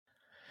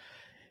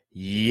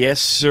Yes,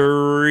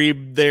 sir.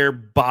 There,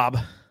 Bob.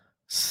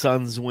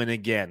 Suns win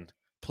again,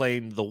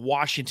 playing the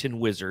Washington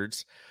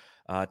Wizards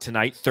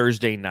tonight,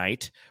 Thursday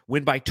night.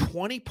 Win by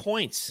 20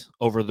 points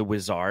over the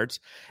Wizards.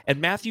 And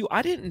Matthew,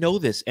 I didn't know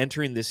this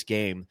entering this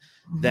game,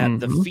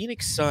 that the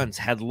Phoenix Suns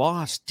had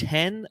lost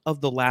 10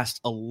 of the last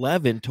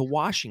 11 to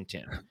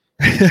Washington.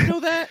 Did you know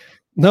that?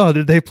 No,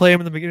 did they play him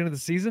in the beginning of the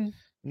season?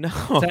 No.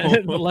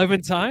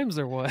 11 times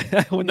or what?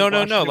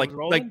 No. Like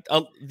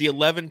the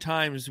 11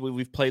 times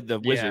we've played the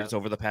Wizards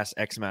over the past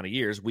X amount of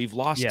years, we've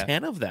lost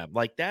 10 of them.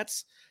 Like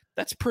that's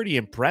pretty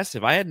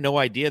impressive. I had no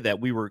idea that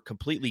we were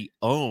completely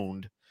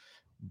owned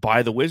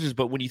by the Wizards.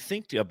 But when you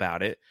think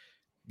about it,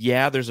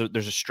 yeah, there's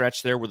a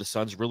stretch there where the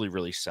Suns really,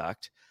 really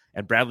sucked,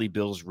 and Bradley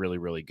Beal's really,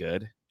 really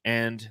good.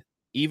 And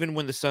even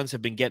when the Suns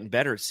have been getting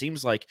better, it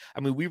seems like, I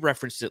mean, we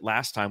referenced it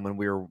last time when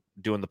we were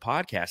doing the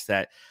podcast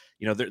that,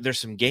 you know, there's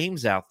some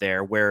games out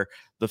there where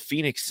the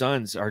Phoenix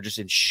Suns are just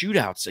in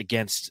shootouts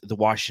against the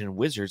Washington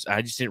Wizards.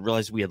 I just didn't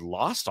realize we had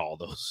lost all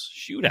those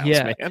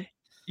shootouts, man.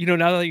 You know,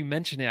 now that you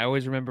mention it, I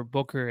always remember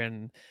Booker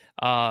and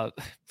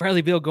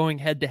Bradley Beal going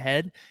head to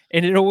head,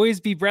 and it'd always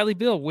be Bradley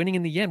Beal winning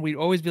in the end. We'd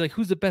always be like,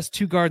 who's the best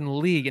two guard in the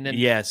league? And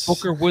then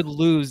Booker would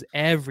lose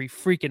every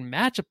freaking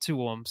matchup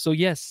to him. So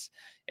yes,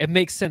 it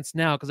makes sense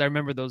now because I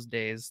remember those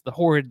days, the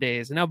horrid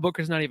days, and now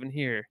Booker's not even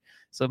here.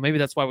 So maybe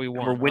that's why we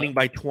won. We're winning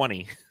by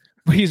 20.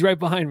 He's right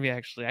behind me,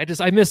 actually.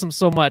 I miss him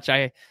so much.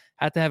 I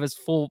had to have his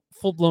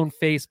full-blown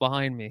face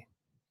behind me.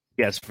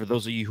 Yes, for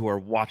those of you who are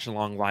watching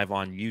along live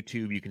on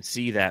YouTube, you can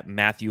see that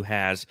Matthew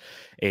has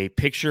a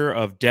picture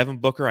of Devin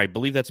Booker. I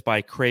believe that's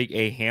by Craig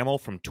A. Hamill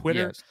from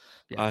Twitter.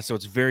 Yes. So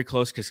it's very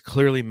close because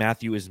clearly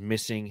Matthew is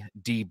missing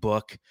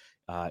D-Book.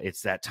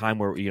 It's that time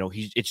where, you know,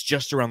 it's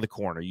just around the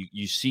corner.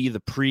 You see the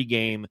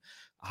pregame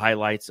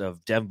highlights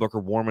of Devin Booker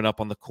warming up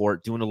on the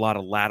court, doing a lot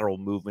of lateral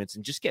movements,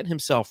 and just getting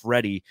himself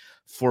ready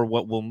for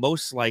what will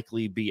most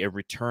likely be a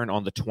return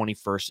on the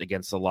 21st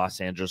against the Los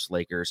Angeles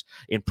Lakers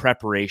in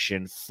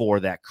preparation for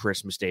that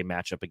Christmas Day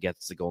matchup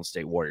against the Golden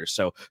State Warriors.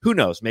 So who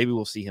knows? Maybe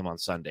we'll see him on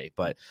Sunday,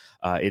 but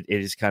it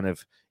is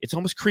it's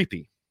almost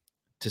creepy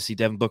to see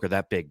Devin Booker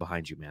that big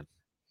behind you, man.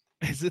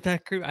 Is it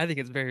that creepy? I think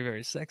it's very,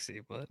 very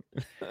sexy, but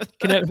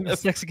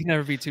sexy can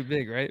never be too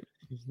big, right?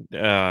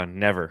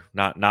 Never.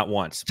 Not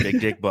once. Big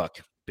Dick Book.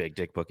 Big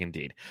Dick Book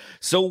indeed.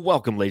 So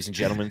welcome, ladies and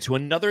gentlemen, to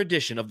another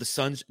edition of the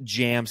Suns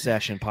Jam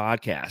Session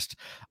podcast.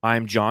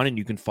 I'm John, and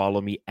you can follow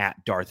me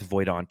at Darth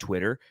Void on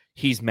Twitter.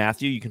 He's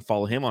Matthew. You can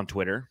follow him on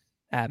Twitter.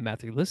 At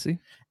Matthew Lissy.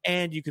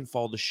 And you can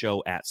follow the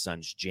show at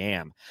Suns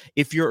Jam.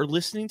 If you're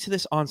listening to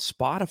this on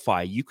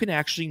Spotify, you can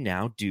actually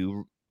now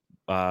do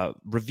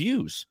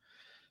reviews.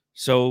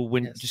 So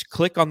when just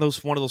click on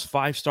one of those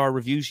 5-star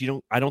reviews,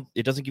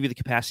 it doesn't give you the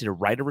capacity to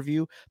write a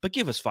review, but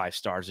give us 5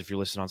 stars if you're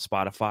listening on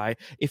Spotify.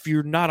 If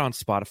you're not on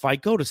Spotify,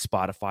 go to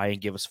Spotify and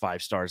give us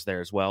 5 stars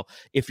there as well.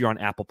 If you're on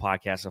Apple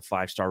Podcasts, a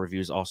 5-star review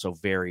is also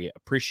very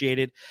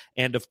appreciated.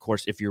 And of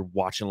course, if you're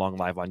watching along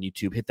live on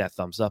YouTube, hit that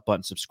thumbs up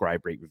button,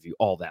 subscribe, rate, review,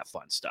 all that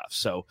fun stuff.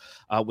 So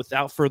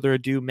without further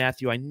ado,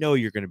 Matthew, I know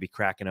you're going to be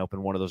cracking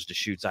open one of those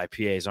Deschutes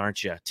IPAs,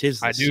 aren't you? 'Tis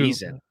the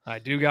season. I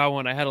do got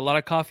one. I had a lot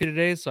of coffee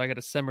today, so I got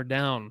to simmer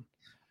down.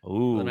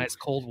 Ooh, a nice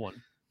cold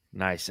one.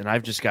 Nice. And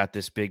I've just got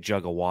this big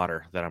jug of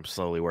water that I'm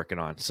slowly working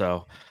on.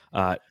 So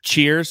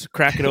cheers.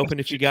 Crack it open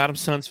if you got them,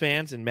 Suns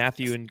fans, and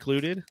Matthew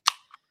included.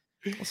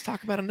 Let's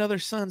talk about another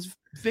Suns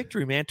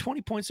victory, man.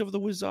 20 points over the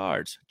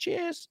Wizards.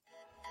 Cheers.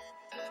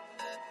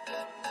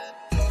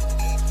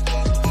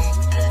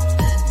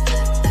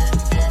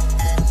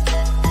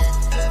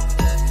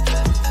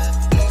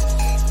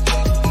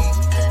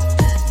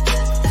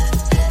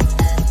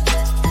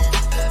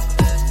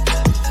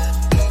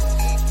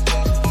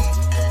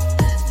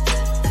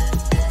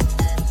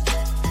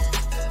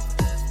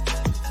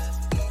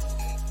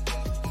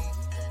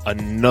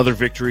 Another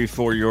victory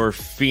for your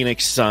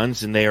Phoenix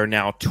Suns, and they are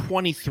now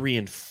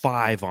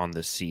 23-5 on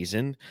the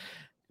season.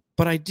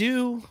 But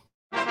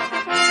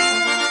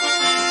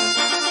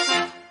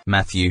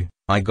Matthew,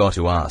 I got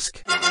to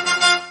ask.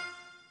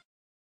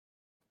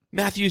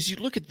 Matthew, as you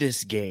look at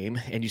this game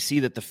and you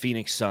see that the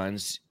Phoenix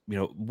Suns,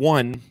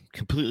 one,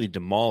 completely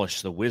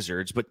demolished the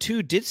Wizards, but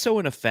two, did so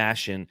in a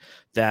fashion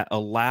that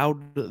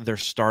allowed their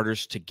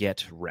starters to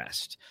get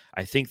rest.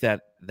 I think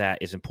that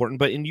is important.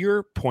 But in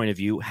your point of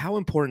view, how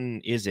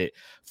important is it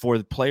for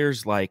the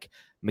players like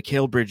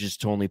Mikal Bridges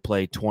to only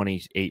play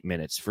 28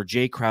 minutes, for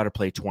Jay Crowder to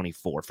play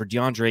 24, for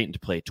DeAndre Ayton to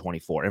play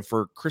 24, and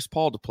for Chris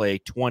Paul to play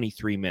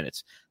 23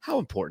 minutes? How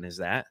important is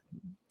that?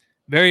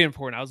 Very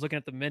important. I was looking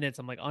at the minutes.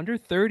 I'm like, under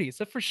 30,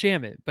 except for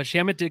Shamet. But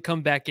Shamet did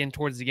come back in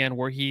towards the end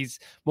where he's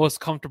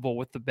most comfortable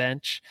with the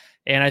bench.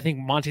 And I think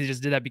Monty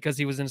just did that because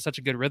he was in such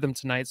a good rhythm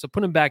tonight. So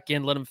put him back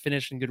in, let him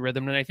finish in good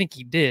rhythm. And I think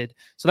he did.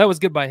 So that was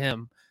good by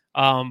him.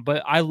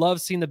 But I love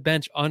seeing the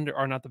bench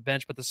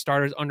the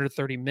starters under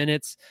 30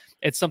 minutes.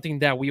 It's something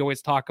that we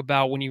always talk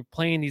about when you're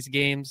playing these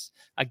games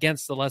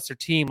against the lesser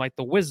team like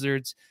the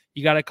Wizards.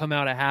 You got to come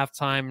out at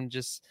halftime and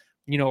just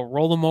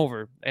roll them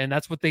over. And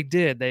that's what they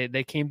did.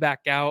 They came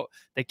back out.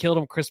 They killed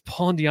them. Chris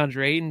Paul and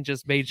DeAndre Ayton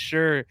just made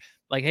sure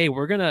like, hey,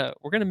 we're gonna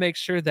make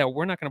sure that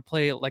we're not gonna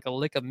play like a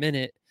lick a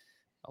minute.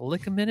 A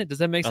lick a minute? Does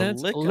that make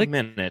sense? A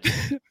minute.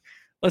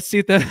 Let's see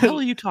if that. What the hell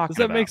are you talking about?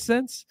 Does that make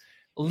sense?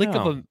 A lick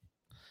of a.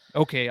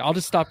 Okay, I'll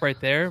just stop right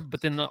there.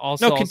 But then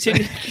also, no,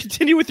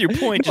 continue with your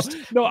point.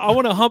 No, I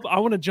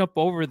want to jump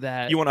over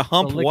that. You want to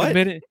hump what? A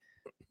minute.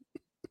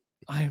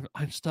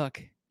 I'm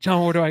stuck.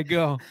 John, where do I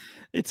go?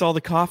 It's all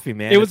the coffee,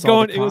 man. It was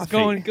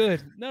going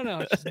good. No,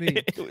 it's just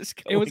me.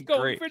 It was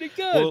going great. Pretty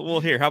good.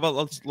 Well, here, how about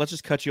let's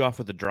just cut you off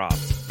with a drop.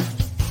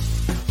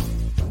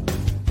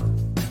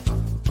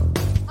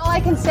 All I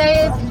can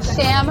say is,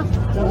 Sham,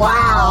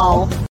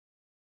 wow.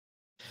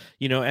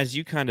 You know, as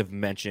you kind of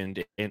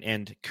mentioned,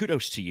 and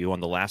kudos to you on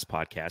the last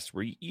podcast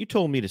where you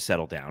told me to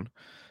settle down.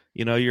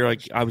 You know,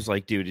 I was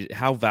like, dude,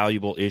 how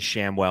valuable is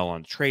ShamWow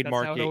on the trade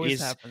market?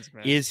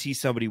 Is he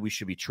somebody we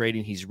should be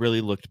trading? He's really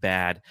looked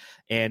bad.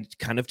 And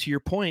kind of to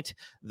your point,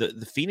 the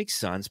Phoenix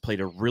Suns played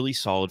a really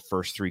solid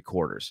first 3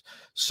 quarters.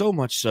 So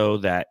much so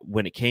that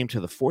when it came to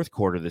the fourth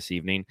quarter this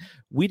evening,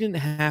 we didn't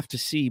have to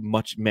see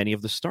many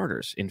of the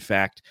starters. In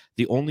fact,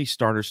 the only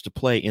starters to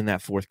play in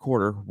that fourth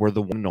quarter were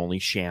the one and only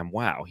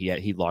ShamWow.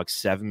 He logged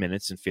 7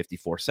 minutes and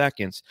 54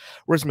 seconds,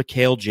 whereas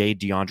Mikal, Jay,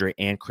 DeAndre,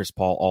 and Chris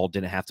Paul all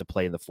didn't have to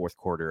play in the fourth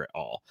quarter at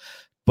all.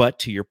 But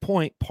to your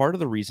point, part of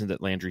the reason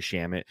that Landry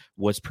Shamet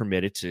was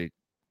permitted to,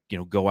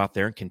 go out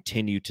there and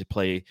continue to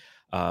play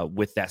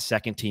with that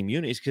second team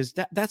unit is because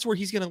that's where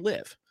he's going to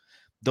live.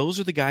 Those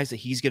are the guys that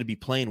he's going to be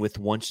playing with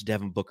once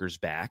Devin Booker's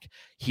back.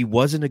 He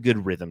was in a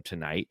good rhythm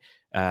tonight.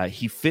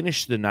 He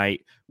finished the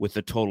night with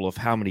a total of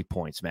how many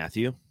points,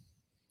 Matthew?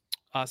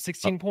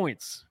 16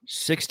 points.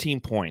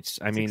 16 points.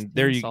 I mean,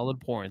 there you solid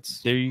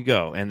points. There you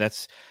go. And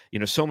that's,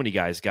 so many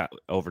guys got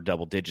over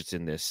double digits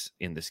in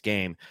this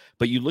game.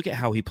 But you look at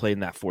how he played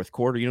in that fourth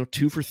quarter,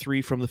 2 for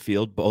 3 from the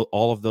field,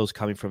 all of those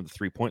coming from the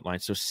 3-point line.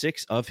 So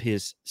 6 of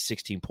his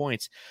 16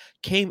 points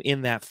came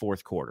in that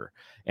fourth quarter.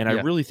 And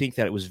I really think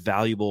that it was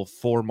valuable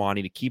for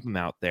Monty to keep him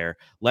out there,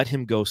 let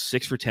him go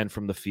 6 for 10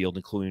 from the field,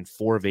 including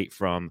 4 of 8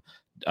 from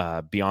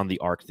beyond the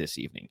arc this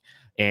evening,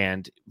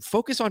 and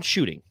focus on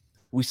shooting.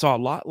 We saw a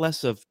lot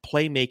less of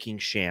playmaking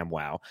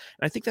ShamWow, and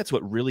I think that's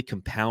what really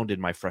compounded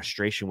my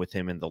frustration with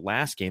him in the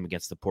last game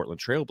against the Portland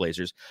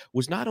Trailblazers.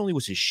 Was not only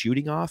was his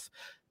shooting off,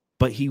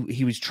 but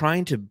he was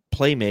trying to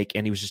play make,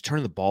 and he was just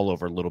turning the ball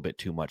over a little bit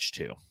too much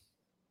too.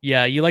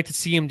 Yeah, you like to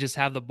see him just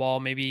have the ball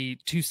maybe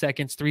 2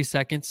 seconds, 3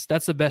 seconds.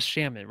 That's the best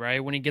Shamet,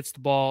 right? When he gets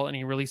the ball and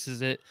he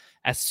releases it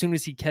as soon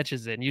as he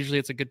catches it. And usually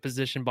it's a good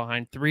position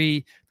behind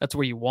 3. That's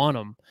where you want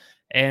him.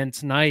 And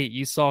tonight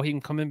you saw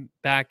him coming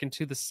back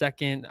into the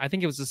second, I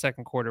think it was the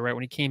second quarter, right?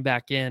 When he came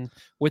back in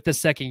with the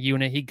second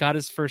unit, he got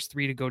his first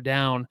 3 to go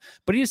down,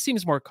 but he just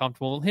seems more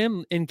comfortable.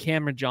 Him and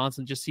Cameron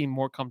Johnson just seem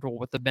more comfortable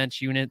with the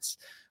bench units.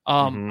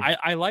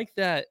 I like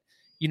that,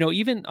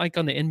 even like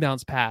on the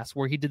inbounds pass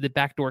where he did the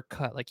backdoor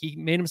cut, like he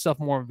made himself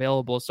more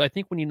available. So I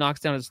think when he knocks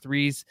down his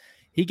threes,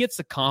 he gets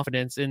the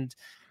confidence, and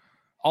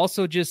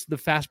also just the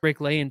fast break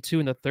lay-in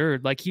 2 in the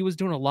third. Like he was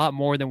doing a lot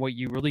more than what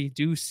you really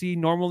do see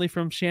normally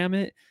from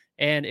Shamet.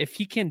 And if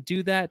he can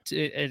do that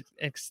to an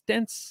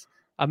extensive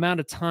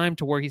amount of time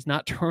to where he's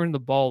not turning the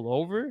ball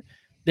over,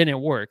 then it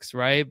works,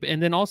 right?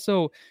 And then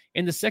also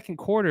in the second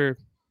quarter,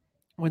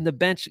 when the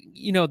bench,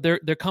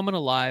 they're coming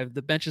alive,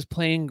 the bench is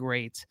playing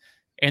great,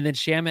 and then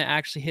Shamet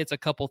actually hits a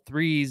couple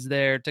threes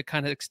there to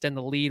kind of extend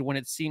the lead when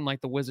it seemed like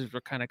the Wizards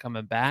were kind of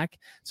coming back.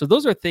 So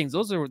those are things.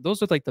 Those are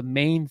like the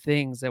main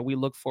things that we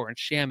look for in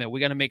Shamet. We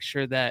got to make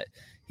sure that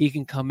he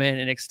can come in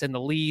and extend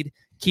the lead,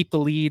 keep the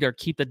lead, or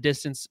keep the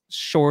distance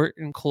short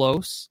and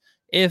close.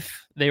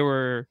 If they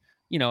were,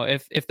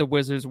 if the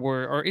Wizards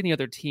were, or any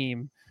other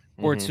team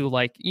were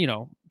to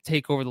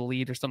take over the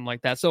lead or something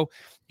like that. So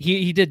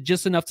he did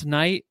just enough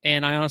tonight.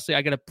 And I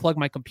got to plug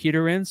my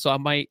computer in, so I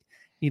might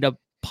need to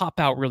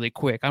pop out really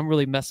quick. I'm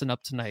really messing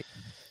up tonight.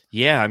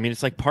 Yeah, I mean,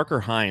 it's like Parker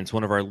Hines,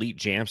 one of our elite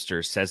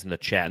jamsters, says in the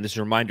chat, and this is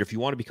a reminder, if you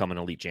want to become an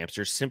elite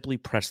jamster, simply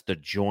press the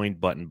join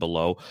button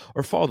below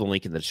or follow the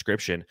link in the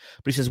description.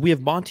 But he says, we have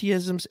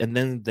Montyisms, and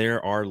then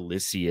there are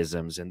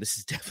Lissyisms, and this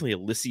is definitely a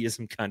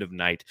Lissyism kind of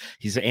night.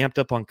 He's amped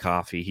up on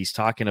coffee. He's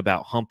talking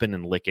about humping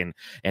and licking,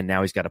 and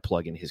now he's got to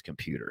plug in his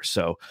computer.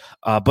 So,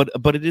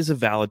 but it is a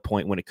valid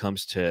point when it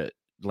comes to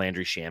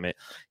Landry Shamet.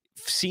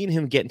 Seeing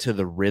him get into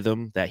the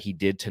rhythm that he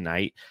did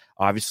tonight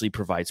obviously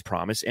provides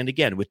promise. And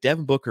again, with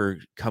Devin Booker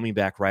coming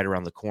back right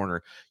around the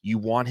corner, you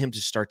want him to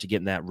start to get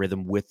in that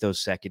rhythm with those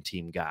second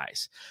team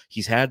guys.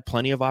 He's had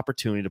plenty of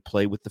opportunity to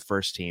play with the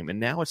first team, and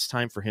now it's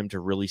time for him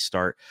to really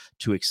start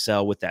to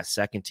excel with that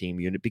second team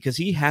unit, because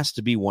he has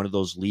to be one of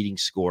those leading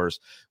scorers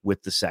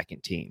with the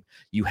second team.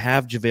 You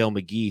have JaVale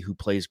McGee, who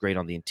plays great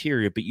on the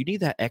interior, but you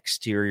need that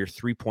exterior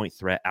 3-point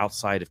threat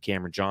outside of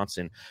Cameron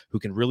Johnson who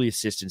can really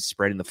assist in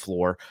spreading the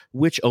floor,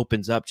 which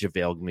opens up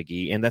JaVale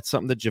McGee. And that's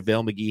something that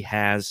JaVale McGee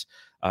has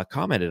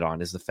commented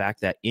on, is the fact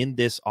that in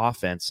this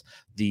offense,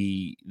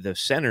 the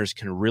centers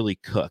can really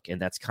cook,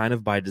 and that's kind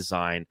of by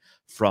design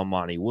from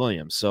Monty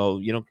Williams. So,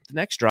 the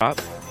next drop.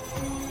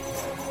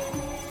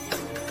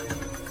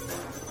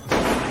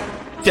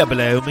 Double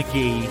O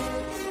McGee.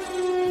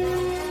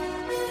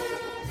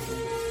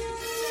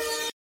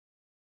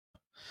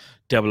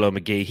 Double O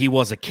McGee. He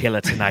was a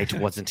killer tonight,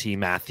 wasn't he,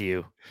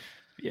 Matthew?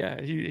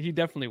 Yeah, he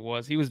definitely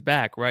was. He was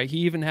back, right? He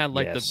even had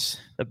like Yes.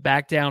 the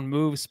back down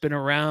move, spin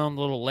around,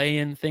 little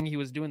lay-in thing. He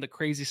was doing the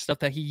crazy stuff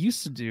that he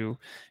used to do.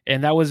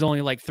 And that was only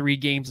like 3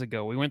 games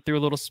ago. We went through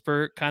a little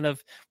spurt, kind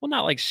of, well,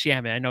 not like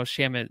Shamet. I know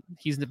Shamet,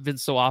 he's been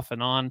so off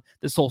and on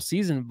this whole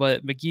season,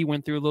 but McGee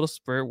went through a little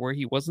spurt where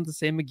he wasn't the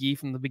same McGee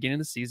from the beginning of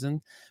the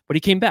season, but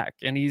he came back,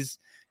 and he's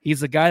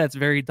a guy that's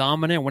very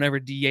dominant. Whenever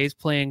DA is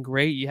playing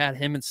great, you had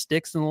him and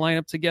Sticks in the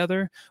lineup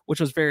together, which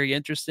was very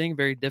interesting,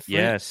 very different.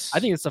 Yes. I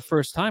think it's the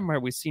first time where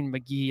we've seen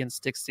McGee and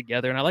Sticks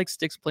together. And I like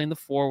Sticks playing the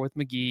 4 with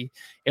McGee.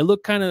 It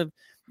looked kind of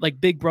like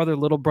big brother,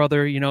 little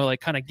brother, like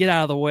kind of get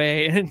out of the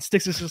way. And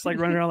Sticks is just like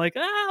running around like,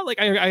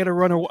 I got to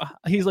run away.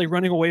 He's like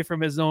running away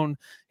from his own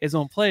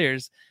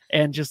players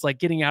and just like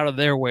getting out of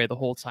their way the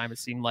whole time, it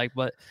seemed like.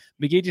 But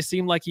McGee just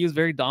seemed like he was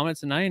very dominant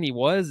tonight, and he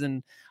was.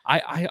 And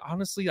I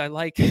honestly, I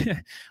like,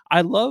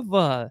 I love,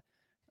 I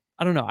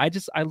don't know.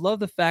 I love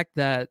the fact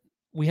that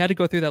we had to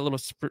go through that little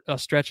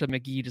stretch of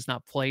McGee just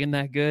not playing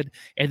that good.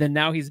 And then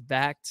now he's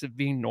back to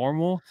being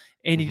normal.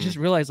 And you just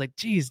realize like,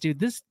 geez, dude,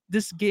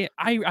 this game,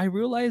 I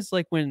realized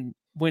like when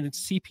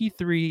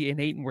CP3 and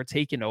Ayton were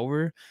taking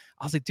over,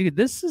 I was like, dude,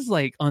 this is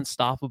like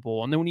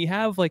unstoppable. And then when you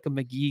have like a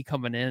McGee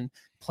coming in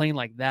playing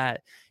like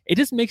that, it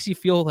just makes you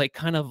feel like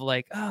kind of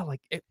like,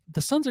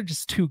 the Suns are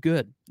just too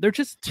good. They're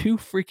just too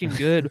freaking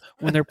good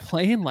when they're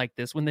playing like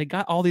this, when they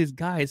got all these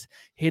guys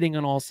hitting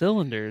on all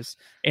cylinders.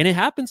 And it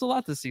happens a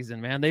lot this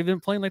season, man. They've been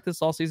playing like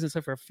this all season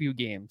except for a few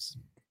games.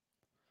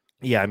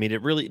 Yeah, I mean,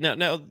 it really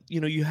now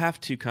you have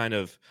to kind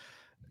of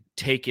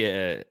take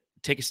a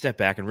step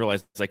back and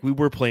realize like we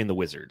were playing the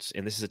Wizards,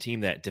 and this is a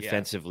team that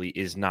defensively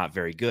is not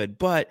very good,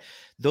 but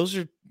those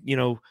are,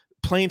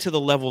 playing to the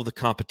level of the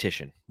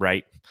competition,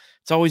 right?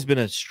 It's always been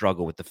a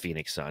struggle with the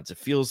Phoenix Suns. It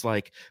feels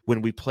like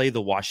when we play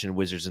the Washington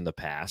Wizards in the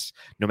past,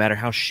 no matter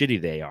how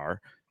shitty they are,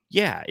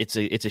 it's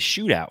a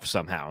shootout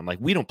somehow. And like,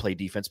 we don't play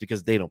defense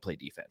because they don't play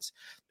defense.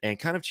 And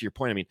kind of to your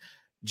point, I mean,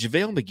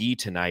 JaVale McGee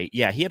tonight, he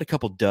had a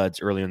couple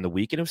duds earlier in the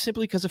week, and it was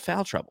simply because of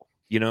foul trouble.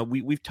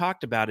 We've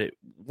talked about it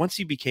once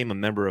he became a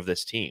member of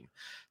this team,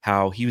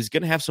 how he was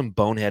going to have some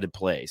boneheaded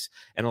plays.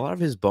 And a lot of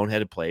his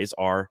boneheaded plays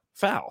are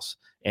fouls.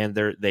 And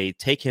they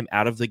take him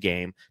out of the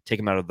game, take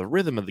him out of the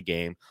rhythm of the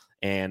game,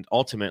 and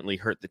ultimately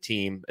hurt the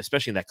team,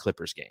 especially in that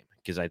Clippers game.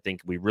 Because I think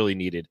we really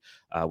needed,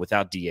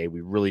 without DA, we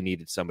really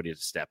needed somebody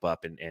to step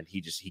up, and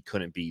he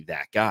couldn't be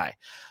that guy.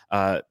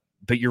 But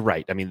you're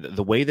right. I mean,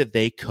 the way that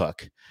they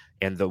cook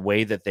and the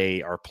way that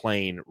they are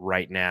playing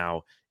right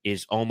now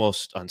is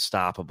almost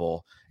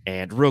unstoppable.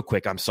 And real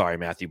quick, I'm sorry,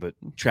 Matthew, but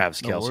Travis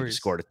Kelce just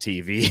scored a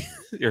TV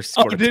or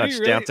scored a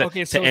touchdown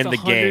to end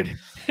the game.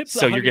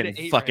 So you're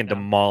getting fucking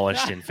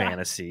demolished in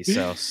fantasy.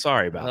 So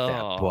sorry about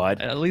that,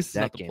 bud. At least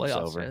that game's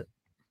over. Right?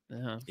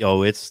 Yeah.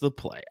 Oh, it's the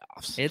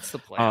playoffs. It's the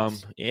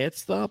playoffs.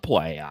 It's the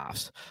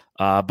playoffs.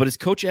 But as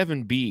Coach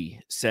Evan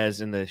B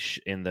says in the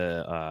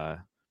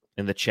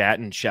chat,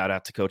 and shout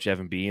out to Coach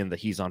Evan B and the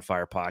He's on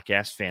Fire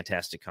podcast,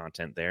 fantastic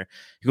content there.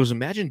 He goes,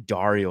 imagine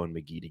Dario and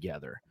McGee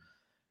together.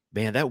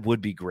 Man, that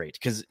would be great.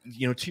 Because,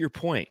 to your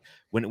point,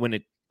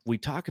 when we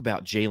talk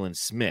about Jalen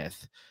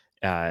Smith,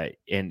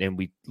 and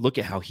we look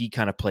at how he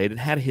kind of played and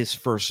had his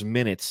first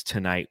minutes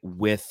tonight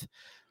with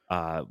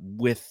JaVale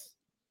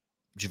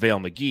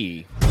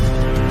McGee.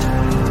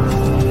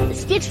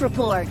 Stitch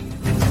report.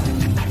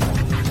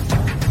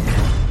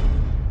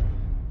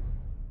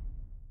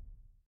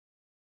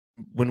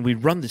 When we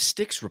run the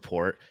sticks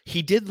report,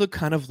 he did look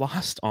kind of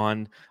lost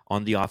on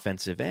the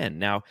offensive end.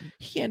 Now,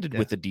 he ended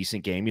with a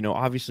decent game.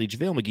 Obviously,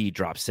 JaVale McGee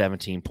dropped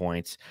 17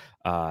 points,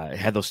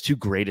 had those 2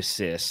 great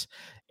assists.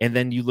 And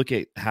then you look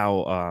at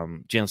how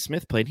Jalen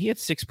Smith played. He had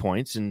 6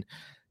 points, and,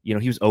 he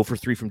was 0 for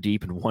 3 from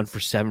deep and 1 for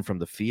 7 from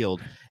the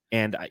field.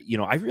 And,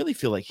 I really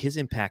feel like his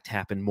impact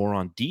happened more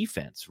on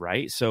defense,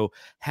 right? So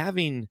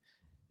having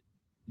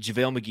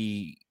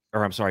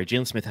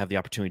Jalen Smith have the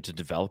opportunity to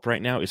develop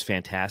right now is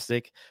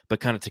fantastic. But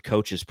kind of to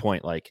Coach's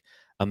point, like,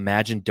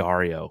 imagine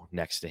Dario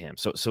next to him.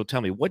 So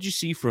tell me, what'd you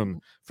see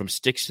from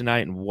Sticks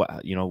tonight, and what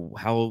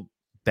how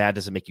bad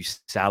does it make you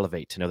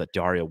salivate to know that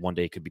Dario one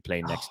day could be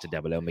playing next to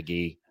Double O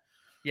McGee?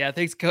 Yeah,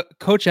 thanks,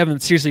 Coach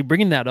Evans. Seriously,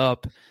 bringing that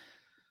up.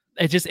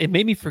 It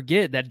made me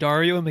forget that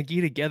Dario and McGee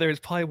together is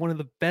probably one of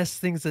the best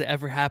things that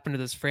ever happened to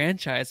this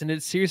franchise. And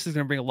it seriously is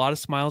going to bring a lot of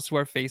smiles to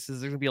our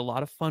faces. There's going to be a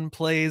lot of fun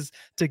plays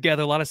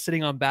together, a lot of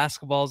sitting on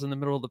basketballs in the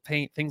middle of the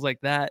paint, things like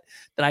that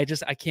I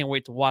can't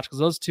wait to watch, because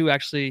those two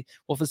actually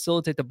will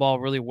facilitate the ball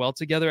really well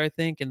together, I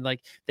think. And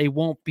like, they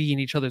won't be in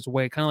each other's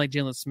way, kind of like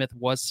Jalen Smith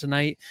was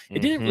tonight.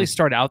 It didn't really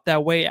start out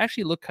that way. It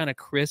actually looked kind of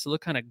crisp. It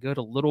looked kind of good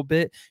a little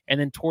bit. And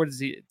then towards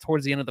the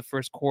end of the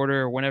first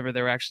quarter, or whenever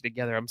they were actually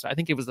together, I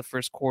think it was the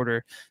first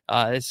quarter,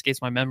 it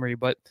escapes my memory,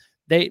 but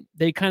they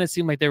kind of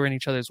seemed like they were in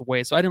each other's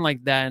way. So I didn't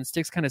like that. And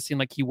Sticks kind of seemed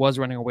like he was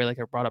running away, like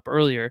I brought up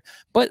earlier.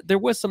 But there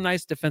was some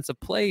nice defensive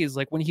plays.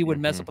 Like when he would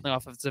mess up on the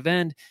offensive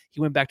end,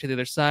 he went back to the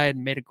other side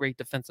and made a great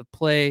defensive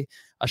play,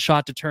 a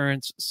shot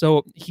deterrence.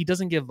 So he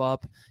doesn't give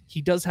up.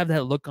 He does have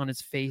that look on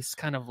his face,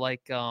 kind of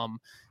like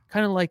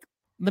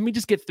let me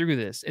just get through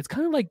this. It's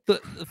kind of like the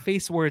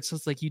face where it's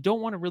just like you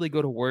don't want to really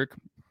go to work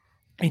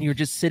and you're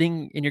just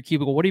sitting in your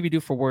cubicle. What do you do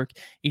for work?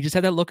 You just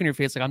have that look on your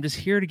face like, I'm just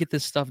here to get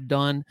this stuff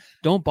done.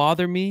 Don't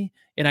bother me.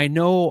 And I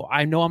know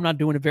I'm not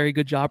doing a very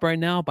good job right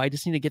now, but I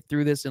just need to get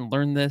through this and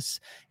learn this.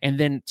 And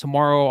then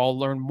tomorrow I'll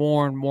learn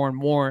more and more and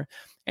more.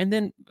 And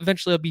then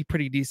eventually I'll be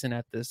pretty decent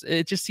at this.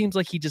 It just seems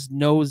like he just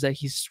knows that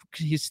he's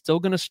still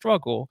going to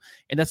struggle.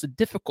 And that's a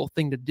difficult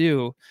thing to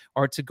do,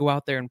 or to go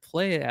out there and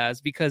play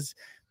as, because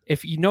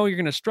if you know you're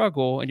going to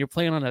struggle and you're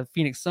playing on a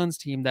Phoenix Suns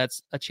team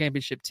that's a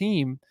championship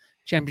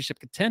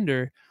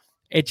contender,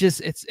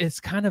 it's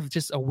kind of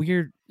just a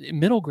weird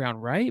middle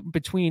ground, right?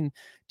 Between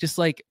just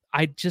like,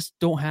 I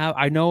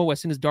know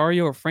as soon as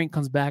Dario or Frank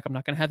comes back, I'm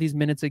not going to have these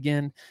minutes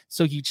again.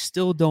 So you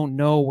still don't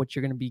know what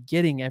you're going to be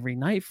getting every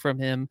night from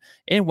him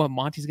and what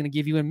Monty's going to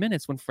give you in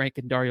minutes when Frank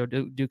and Dario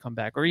do come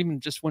back, or even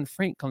just when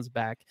Frank comes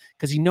back,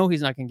 because you know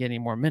he's not going to get any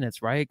more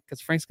minutes, right?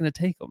 Because Frank's going to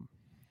take them.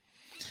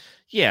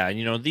 Yeah,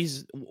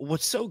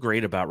 what's so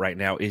great about right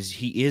now is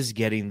he is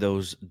getting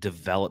those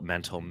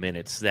developmental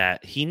minutes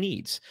that he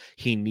needs.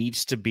 He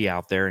needs to be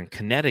out there and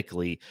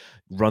kinetically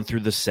run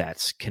through the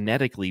sets,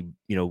 kinetically,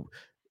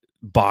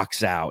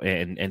 box out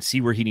and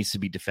see where he needs to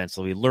be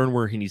defensively, learn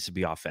where he needs to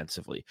be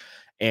offensively.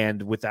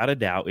 And without a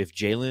doubt, if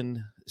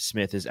Jalen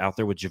Smith is out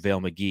there with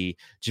JaVale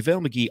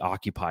McGee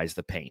occupies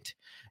the paint.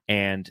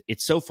 And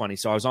it's so funny.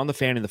 So I was on the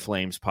Fan and the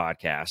Flames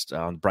podcast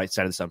on Bright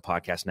Side of the Sun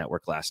podcast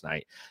network last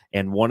night.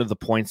 And one of the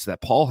points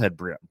that Paul had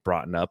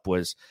brought up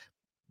was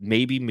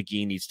maybe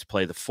McGee needs to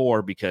play the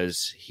 4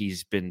 because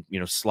he's been,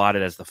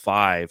 slotted as the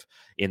 5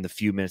 in the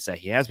few minutes that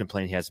he has been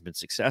playing. He hasn't been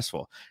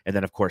successful. And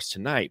then, of course,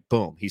 tonight,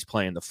 boom, he's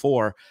playing the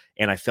 4.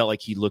 And I felt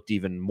like he looked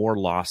even more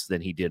lost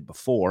than he did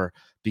before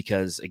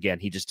because, again,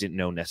 he just didn't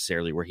know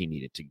necessarily where he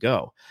needed to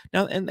go.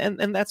 Now,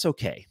 and that's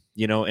okay.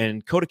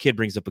 And Coda Kid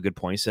brings up a good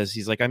point. He says,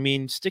 he's like,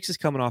 Sticks is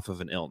coming off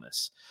of an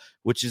illness,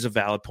 which is a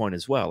valid point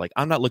as well. Like,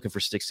 I'm not looking for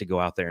Sticks to go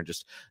out there and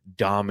just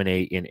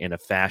dominate in a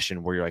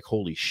fashion where you're like,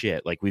 holy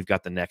shit, like we've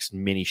got the next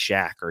mini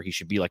Shaq, or he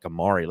should be like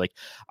Amari. Like,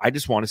 I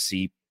just want to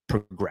see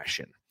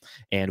progression.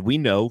 And we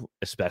know,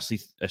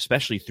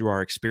 especially through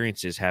our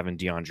experiences having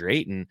DeAndre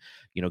Ayton,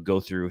 go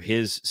through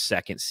his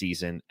second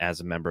season as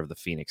a member of the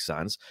Phoenix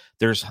Suns,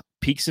 there's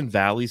peaks and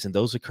valleys, and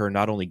those occur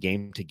not only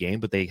game to game,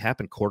 but they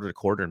happen quarter to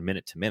quarter and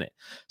minute to minute.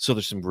 So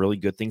there's some really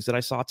good things that I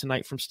saw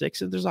tonight from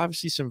Sticks, and there's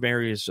obviously some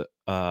areas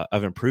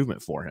of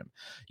improvement for him.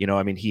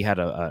 He had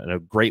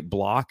a great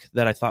block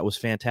that I thought was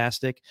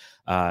fantastic.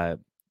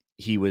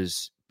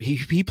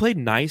 He played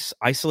nice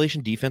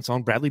isolation defense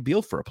on Bradley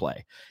Beal for a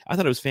play. I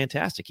thought it was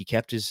fantastic. He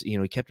kept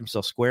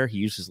himself square. He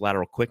used his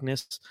lateral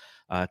quickness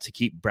to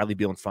keep Bradley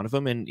Beal in front of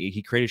him, and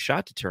he created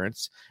shot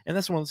deterrence. And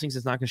that's one of those things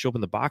that's not going to show up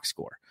in the box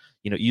score.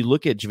 You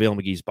look at JaVale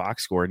McGee's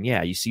box score, and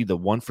yeah, you see the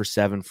 1 for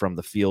 7 from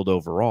the field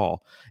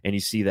overall, and you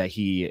see that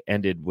he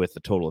ended with a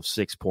total of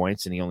 6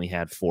 points, and he only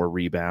had 4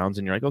 rebounds.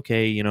 And you're like,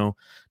 okay,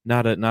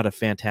 not a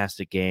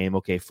fantastic game.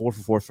 Okay, 4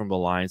 for 4 from the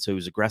line, so he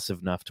was aggressive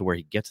enough to where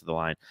he gets to the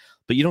line.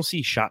 But you don't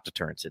see shot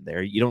deterrence in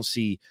there. You don't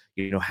see,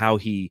 how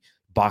he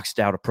boxed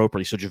out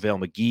appropriately so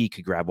JaVale McGee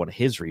could grab one of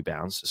his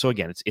rebounds. So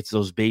again, it's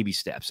those baby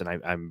steps, and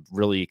I'm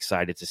really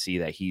excited to see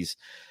that he's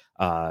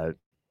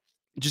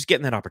just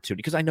getting that opportunity,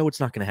 because I know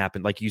it's not going to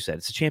happen. Like you said,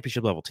 it's a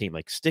championship level team.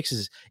 Like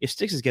if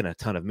Sticks is getting a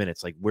ton of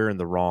minutes, like we're in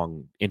the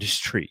wrong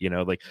industry,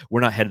 like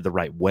we're not headed the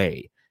right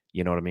way.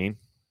 You know what I mean?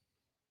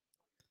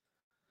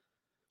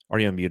 Are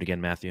you on mute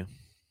again, Matthew?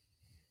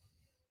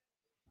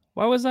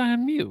 Why was I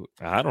on mute?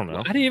 I don't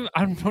know. I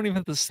don't even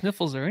have the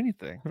sniffles or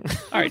anything.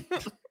 All right.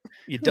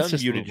 You done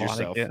muted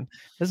yourself.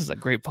 This is a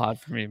great pod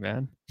for me,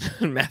 man.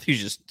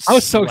 Matthew's just I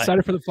was so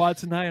excited for the pod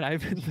tonight.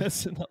 I've been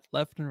listening up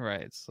left and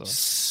right. So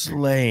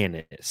slaying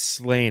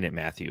it,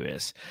 Matthew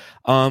is.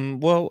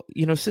 Well,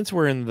 since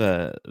we're in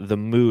the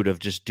mood of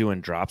just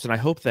doing drops, and I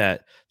hope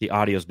that the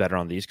audio is better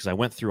on these, because I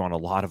went through on a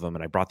lot of them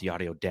and I brought the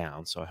audio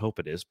down, so I hope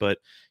it is. But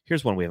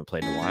here's one we haven't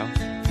played in a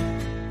while.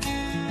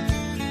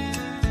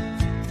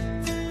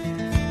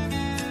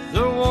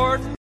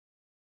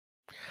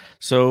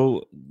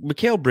 So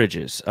Mikal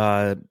Bridges,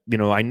 I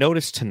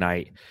noticed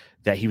tonight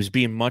that he was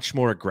being much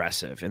more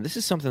aggressive. And this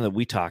is something that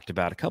we talked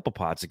about a couple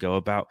pods ago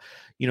about,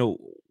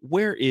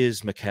 where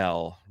is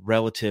Mikal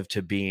relative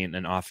to being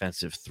an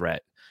offensive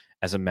threat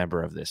as a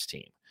member of this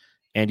team?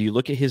 And you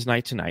look at his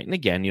night tonight, and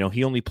again,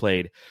 he only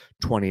played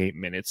 28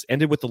 minutes,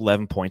 ended with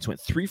 11 points,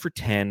 went 3 for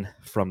 10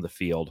 from the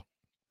field.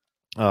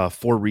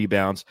 4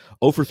 rebounds,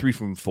 0 for 3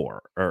 from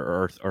 4,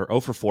 or 0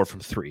 for 4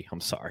 from 3.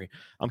 I'm sorry.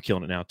 I'm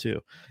killing it now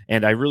too.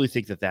 And I really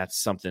think that that's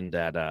something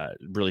that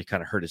really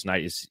kind of hurt his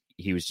night, is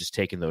he was just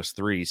taking those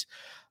threes.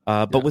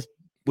 But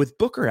with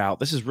Booker out,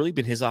 this has really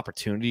been his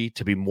opportunity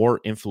to be more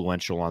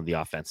influential on the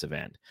offensive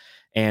end.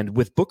 And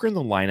with Booker in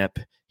the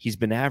lineup, he's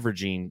been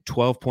averaging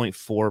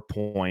 12.4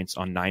 points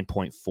on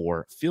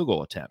 9.4 field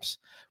goal attempts.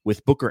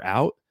 With Booker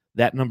out,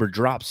 that number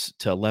drops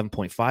to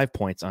 11.5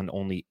 points on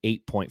only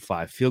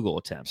 8.5 field goal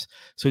attempts.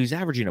 So he's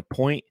averaging a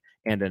point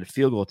and a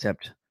field goal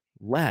attempt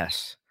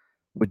less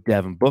with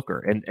Devin Booker.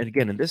 And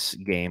again, in this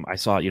game, I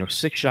saw,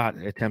 6 shot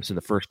attempts in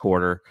the first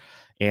quarter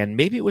And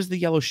maybe it was the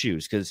yellow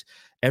shoes, because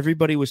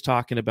everybody was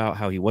talking about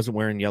how he wasn't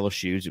wearing yellow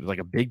shoes. It was like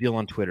a big deal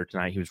on Twitter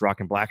tonight. He was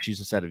rocking black shoes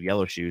instead of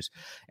yellow shoes.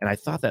 And I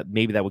thought that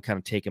maybe that would kind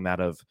of take him out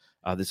of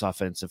this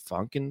offensive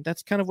funk. And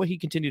that's kind of what he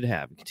continued to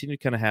have. He continued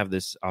to kind of have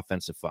this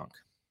offensive funk.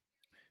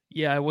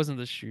 Yeah, it wasn't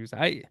the shoes.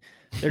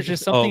 There's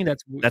just something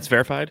that's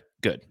verified.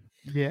 Good.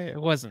 Yeah,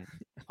 it wasn't.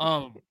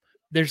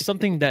 There's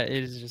something that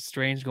is just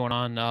strange going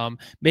on.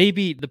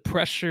 Maybe the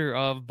pressure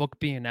of Book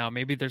being out,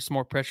 maybe there's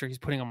more pressure he's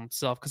putting on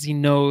himself, because he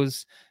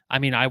knows, I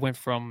mean, I went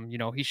from,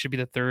 he should be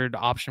the third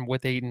option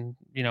with Ayton,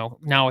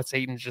 now it's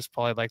Ayton's just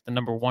probably like the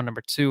number one,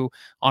 number two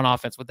on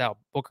offense without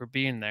Booker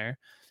being there.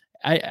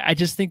 I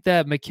just think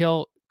that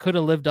Mikal could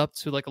have lived up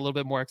to like a little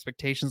bit more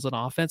expectations on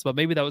offense, but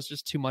maybe that was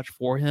just too much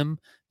for him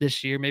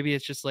this year. Maybe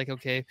it's just like,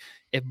 okay,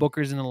 if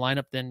Booker's in the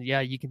lineup, then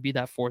yeah, you can be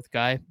that fourth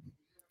guy.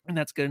 And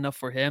that's good enough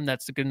for him.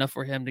 That's good enough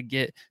for him to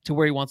get to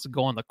where he wants to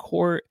go on the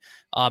court.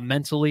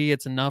 Mentally,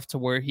 it's enough to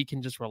where he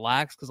can just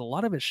relax, because a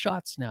lot of his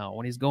shots now,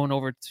 when he's going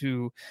over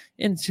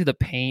into the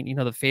paint,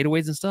 the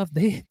fadeaways and stuff,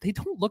 they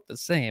don't look the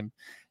same.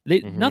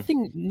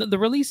 The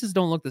releases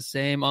don't look the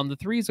same. The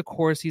threes, of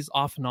course, he's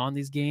off and on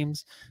these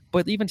games,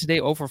 but even today,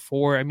 0 for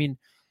 4. I mean,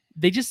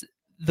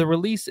 the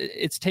release,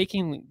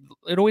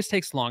 it always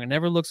takes long. It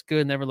never looks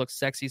good, never looks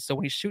sexy. So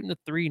when he's shooting the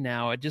three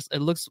now, it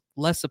looks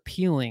less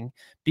appealing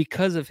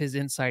because of his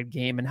inside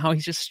game and how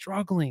he's just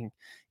struggling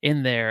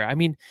in there. I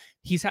mean,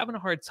 he's having a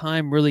hard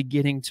time really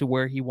getting to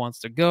where he wants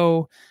to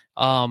go.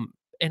 And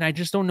I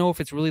just don't know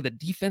if it's really the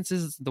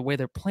defenses, the way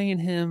they're playing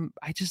him.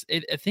 I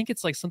think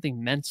it's like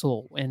something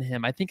mental in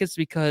him. I think it's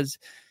because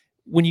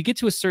when you get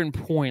to a certain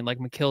point, like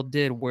Mikal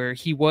did, where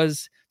he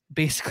was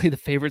basically the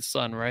favorite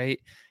son, right?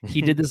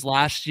 He did this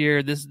last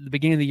year. The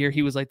beginning of the year,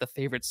 he was like the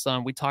favorite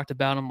son. We talked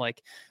about him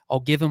like, I'll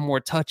give him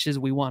more touches.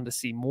 We wanted to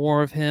see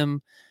more of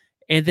him.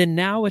 And then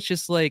now it's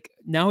just like,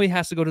 now he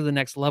has to go to the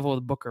next level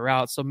with Booker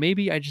out. So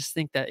maybe I just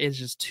think that is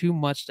just too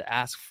much to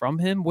ask from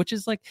him, which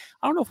is like,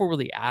 I don't know if we're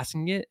really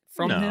asking it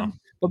from him,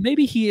 but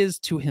maybe he is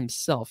to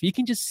himself. You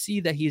can just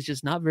see that he's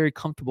just not very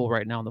comfortable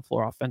right now on the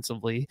floor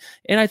offensively.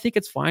 And I think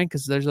it's fine,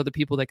 because there's other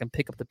people that can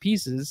pick up the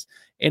pieces,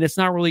 and it's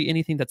not really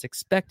anything that's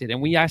expected.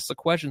 And we ask the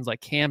questions like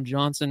Cam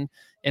Johnson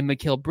and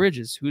Mikal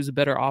Bridges, who's a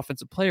better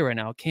offensive player right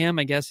now? Cam,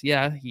 I guess,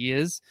 yeah, he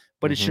is,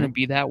 but it shouldn't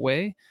be that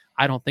way.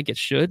 I don't think it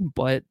should,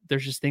 but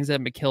there's just things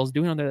that Mikal's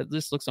doing on there that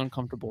just looks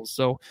uncomfortable.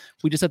 So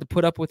we just have to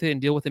put up with it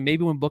and deal with it.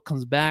 Maybe when Book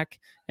comes back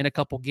in a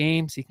couple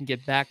games, he can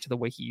get back to the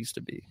way he used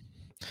to be.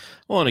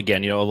 Well, and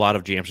again, a lot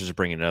of GMs are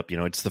bringing it up,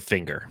 it's the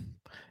finger.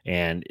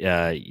 And,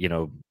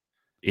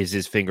 is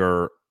his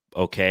finger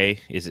okay?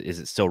 Is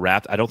it still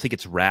wrapped? I don't think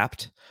it's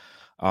wrapped.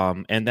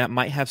 And that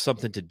might have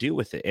something to do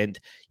with it. And,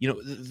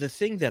 the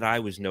thing that I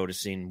was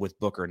noticing with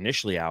Booker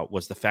initially out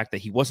was the fact that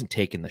he wasn't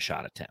taking the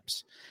shot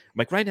attempts.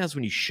 Like right now is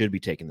when you should be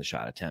taking the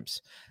shot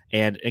attempts.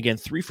 And again,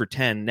 3 for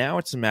 10. Now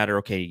it's a matter,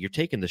 okay, you're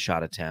taking the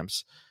shot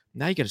attempts.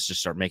 Now you got to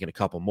just start making a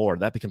couple more.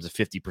 That becomes a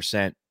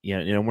 50%.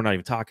 We're not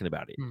even talking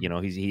about it.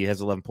 He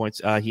has 11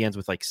 points. He ends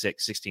with like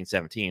 16,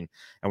 17,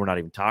 and we're not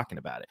even talking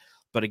about it.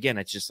 But again,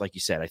 it's just like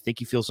you said, I think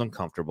he feels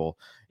uncomfortable.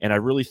 And I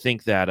really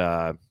think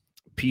that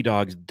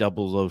P-Dogs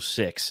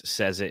 006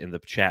 says it in the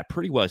chat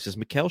pretty well. He says,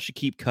 Mikal should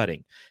keep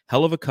cutting.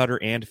 Hell of a cutter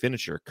and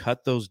finisher.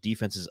 Cut those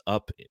defenses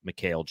up,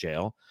 Mikal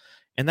Jail.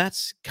 And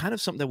that's kind of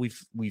something that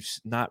we've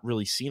not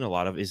really seen a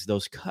lot of, is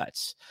those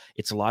cuts.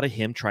 It's a lot of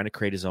him trying to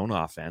create his own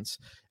offense,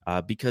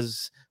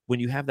 because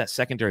when you have that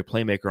secondary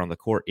playmaker on the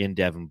court in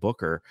Devin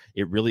Booker,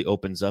 it really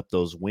opens up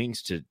those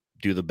wings to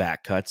do the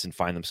back cuts and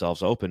find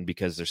themselves open,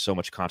 because there's so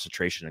much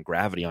concentration and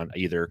gravity on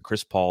either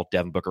Chris Paul,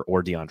 Devin Booker,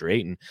 or DeAndre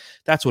Ayton.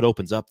 That's what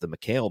opens up the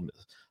Mikal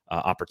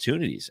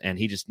opportunities, and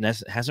he just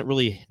hasn't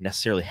really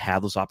necessarily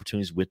had those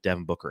opportunities with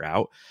Devin Booker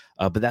out,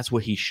 but that's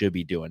what he should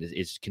be doing,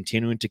 is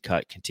continuing to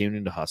cut,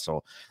 continuing to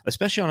hustle,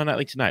 especially on a night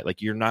like tonight. Like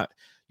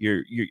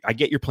I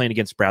get you're playing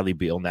against Bradley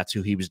Beal, and that's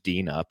who he was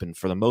D'ing up, and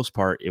for the most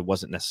part, it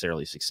wasn't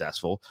necessarily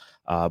successful,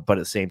 but at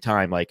the same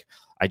time, like,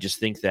 I just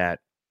think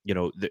that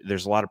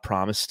there's a lot of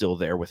promise still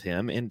there with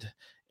him, and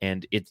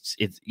it's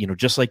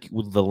just like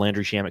with the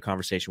Landry Shamet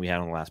conversation we had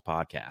on the last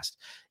podcast,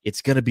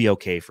 it's going to be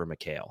okay for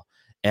Mikal.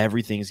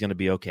 Everything's going to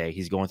be okay.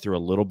 He's going through a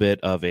little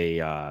bit of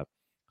a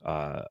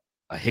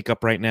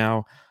hiccup right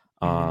now.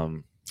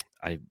 I'm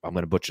going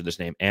to butcher this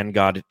name.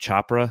 Angad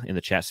Chopra in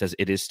the chat says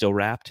it is still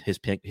wrapped. His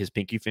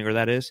pinky finger,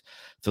 that is.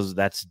 So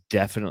that's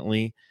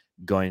definitely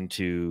going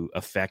to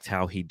affect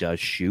how he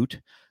does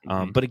shoot.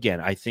 But again,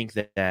 I think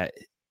that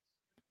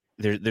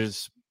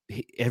there's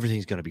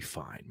everything's going to be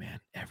fine,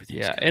 man.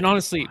 Everything's and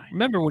honestly,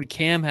 remember when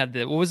Cam had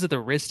what was it, the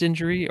wrist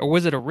injury, or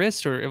was it a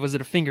wrist, or was it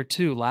a finger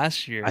too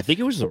last year? I think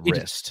it was a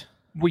wrist.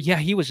 Well, yeah,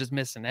 he was just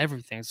missing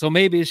everything. So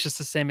maybe it's just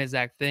the same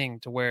exact thing,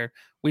 to where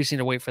we just need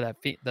to wait for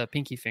the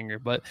pinky finger.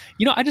 But,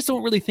 I just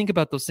don't really think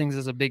about those things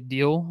as a big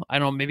deal. I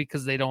don't know, maybe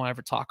because they don't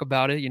ever talk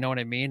about it. You know what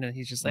I mean? And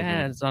he's just like,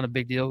 it's not a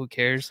big deal. Who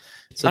cares?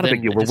 It's not a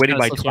big deal. We're winning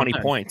by 20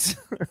 points.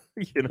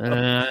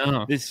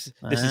 This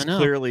is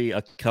clearly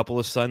a couple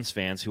of Suns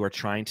fans who are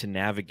trying to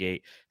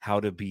navigate how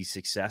to be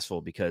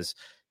successful, because,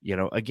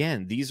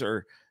 again, these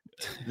are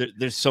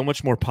there's so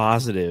much more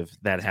positive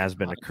that has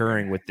been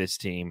occurring with this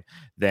team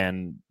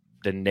than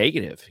the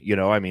negative.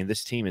 I mean,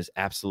 this team is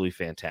absolutely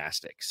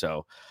fantastic.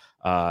 So,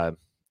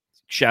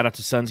 shout out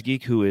to Suns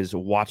Geek, who is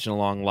watching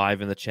along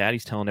live in the chat.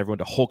 He's telling everyone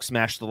to Hulk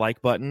smash the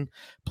like button.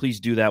 Please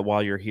do that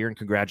while you're here. And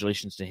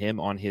congratulations to him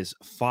on his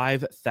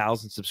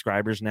 5,000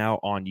 subscribers now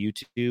on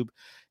YouTube.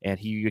 And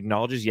he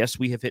acknowledges, yes,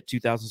 we have hit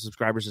 2,000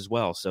 subscribers as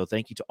well. So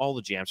thank you to all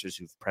the Jamsters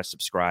who've pressed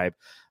subscribe.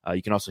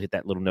 You can also hit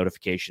that little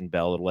notification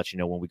bell. It'll let you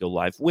know when we go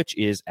live, which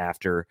is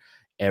after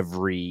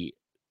every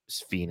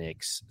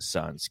Phoenix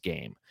Suns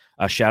game.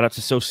 Shout out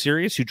to So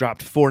Serious, who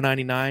dropped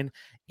 $4.99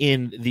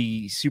 in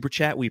the super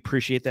chat. We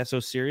appreciate that, So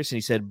Serious. And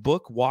he said,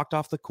 Book walked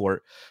off the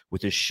court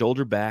with his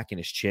shoulder back and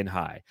his chin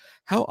high.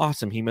 How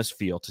awesome he must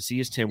feel to see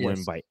his team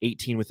win by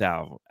 18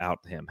 without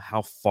him.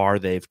 How far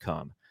they've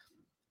come.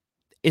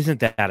 Isn't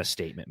that a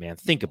statement, man?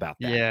 Think about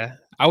that. Yeah,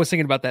 I was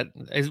thinking about that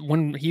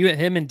when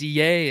him and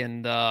DA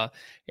and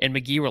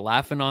McGee were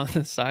laughing on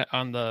the side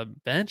on the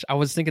bench. I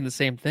was thinking the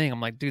same thing.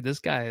 I'm like, dude, this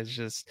guy is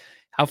just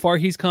how far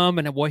he's come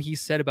and what he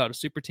said about a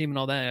super team and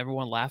all that.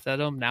 Everyone laughed at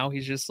him. Now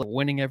he's just like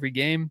winning every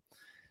game.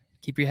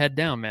 Keep your head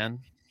down, man.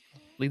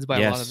 Leads by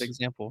a lot of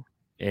example.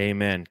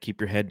 Amen. Keep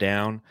your head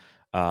down.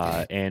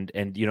 And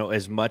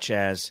as much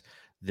as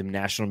the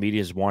national media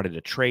has wanted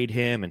to trade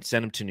him and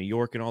send him to New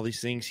York and all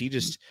these things, he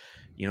just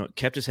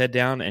kept his head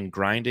down and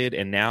grinded.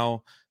 And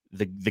now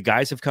the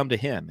guys have come to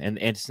him, and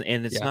it's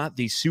not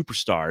these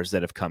superstars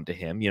that have come to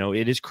him.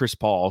 It is Chris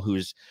Paul,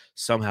 who's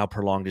somehow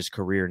prolonged his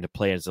career and to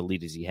play as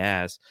elite as he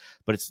has,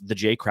 but it's the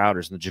Jay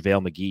Crowders and the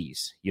JaVale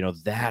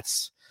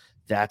McGee's.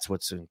 That's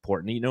what's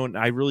important. And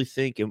I really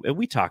think, and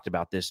we talked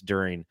about this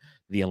during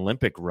the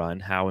Olympic run,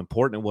 how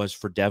important it was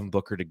for Devin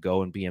Booker to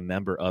go and be a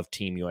member of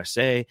Team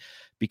USA,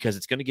 because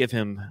it's going to give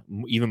him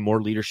even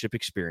more leadership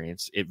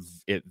experience.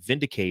 It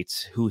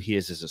vindicates who he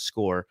is as a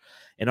scorer,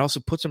 and also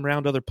puts him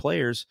around other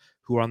players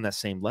who are on that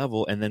same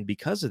level. And then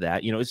because of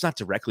that, it's not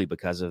directly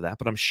because of that,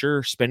 but I'm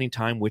sure spending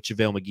time with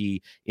JaVale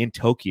McGee in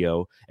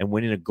Tokyo and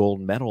winning a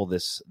gold medal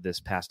this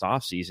past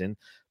offseason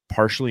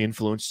partially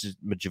influenced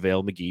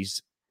JaVale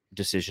McGee's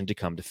decision to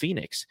come to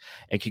Phoenix.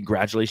 And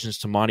congratulations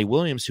to Monty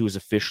Williams, who has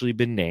officially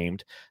been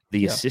named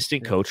the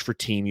assistant coach for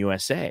Team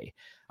USA.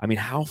 I mean,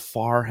 how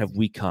far have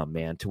we come,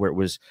 man, to where it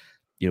was,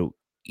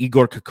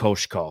 Igor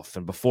Kokoshkov,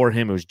 and before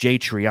him it was Jay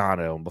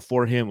Triano, and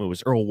before him it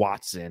was Earl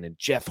Watson and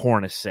Jeff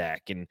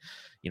Hornacek and,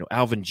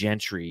 Alvin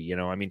Gentry.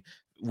 I mean,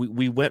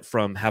 we went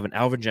from having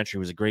Alvin Gentry,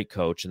 who was a great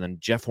coach, and then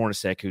Jeff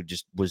Hornacek, who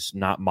just was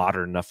not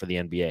modern enough for the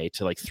NBA,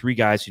 to like three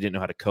guys who didn't know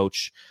how to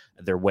coach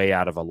their way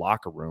out of a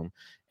locker room.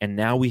 And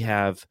now we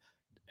have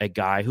a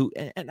guy who,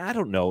 and I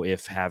don't know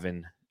if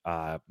having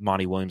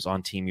Monty Williams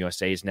on Team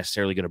USA is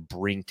necessarily going to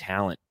bring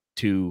talent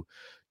to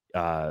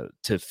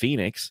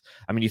Phoenix.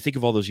 I mean, you think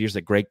of all those years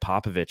that Greg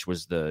Popovich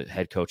was the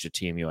head coach of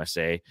Team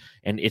USA,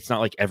 and it's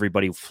not like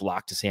everybody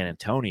flocked to San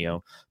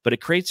Antonio, but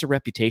it creates a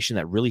reputation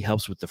that really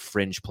helps with the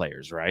fringe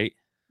players, right?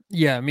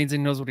 Yeah, it means he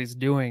knows what he's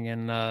doing.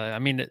 And I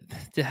mean,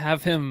 to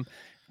have him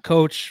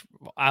coach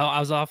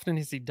as often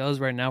as he does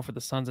right now for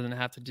the Suns and then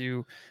have to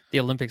do the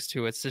Olympics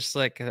too, it's just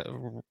like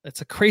it's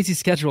a crazy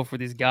schedule for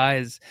these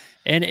guys,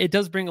 and it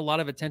does bring a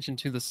lot of attention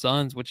to the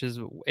Suns, which is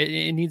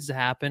it needs to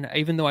happen,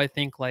 even though I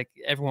think like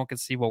everyone can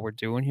see what we're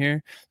doing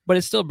here, but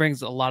it still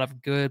brings a lot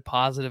of good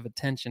positive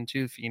attention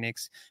to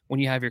Phoenix when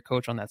you have your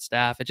coach on that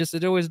staff.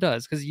 It always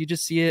does, because you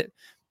just see it.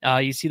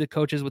 You see the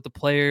coaches with the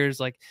players,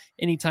 like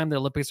anytime the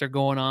Olympics are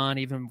going on,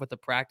 even with the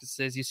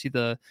practices, you see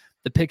the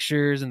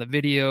pictures and the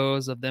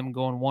videos of them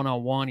going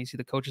one-on-one. You see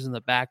the coaches in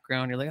the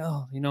background. You're like,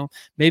 oh,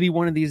 maybe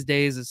one of these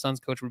days the Suns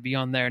coach would be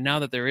on there. Now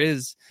that there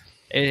is,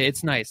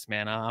 it's nice,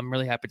 man. I'm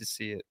really happy to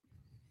see it.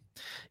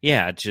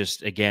 Yeah,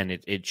 just again,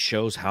 it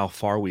shows how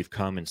far we've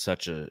come in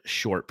such a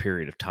short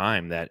period of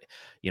time that,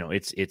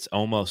 it's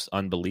almost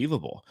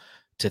unbelievable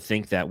to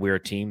think that we're a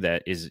team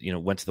that is,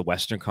 went to the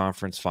Western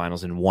Conference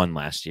Finals and won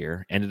last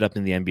year, ended up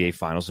in the NBA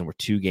Finals, and we're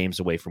 2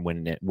 games away from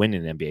winning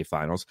the NBA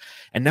Finals.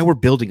 And now we're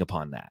building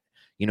upon that.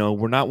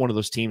 We're not one of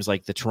those teams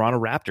like the Toronto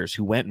Raptors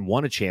who went and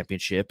won a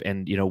championship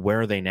and,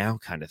 where are they now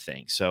kind of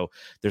thing. So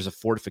there's a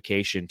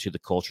fortification to the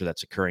culture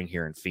that's occurring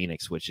here in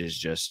Phoenix, which is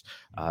just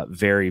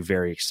very,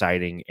 very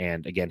exciting.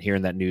 And again,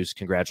 hearing that news,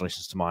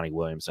 congratulations to Monty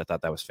Williams. I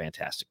thought that was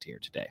fantastic to hear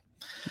today.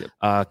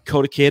 Yep.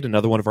 Coda Kid,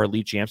 another one of our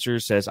elite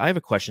jamsters, says, I have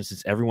a question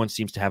since everyone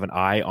seems to have an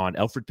eye on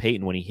Elfrid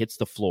Payton when he hits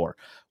the floor.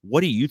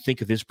 What do you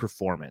think of his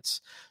performance?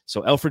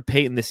 So Elfrid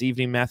Payton this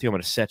evening, Matthew, I'm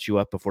going to set you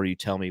up before you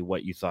tell me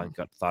what you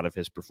thought of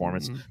his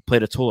performance.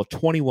 Played a total of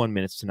 21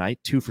 minutes tonight,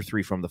 2 for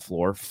 3 from the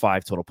floor,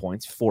 5 total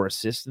points, 4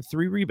 assists, and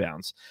 3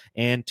 rebounds,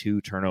 and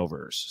 2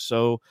 turnovers.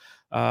 So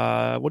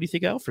what do you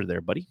think of Elfrid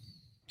there, buddy?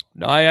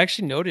 No, I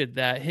actually noted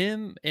that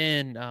him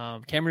and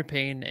Cameron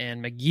Payne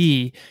and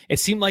McGee, it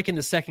seemed like in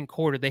the second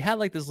quarter, they had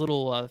like this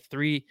little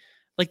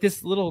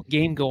this little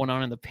game going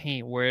on in the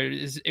paint where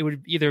it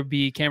would either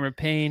be Cameron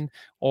Payne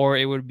or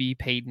it would be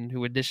Payton who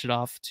would dish it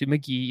off to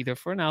McGee, either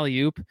for an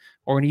alley-oop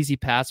or an easy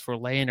pass for a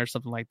lay-in or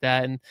something like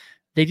that. And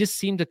they just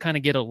seem to kind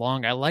of get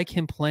along. I like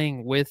him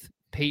playing with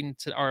Payton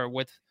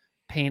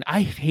Payne.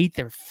 I hate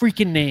their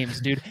freaking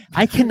names, dude.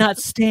 I cannot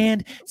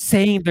stand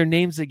saying their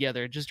names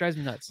together. It just drives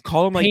me nuts.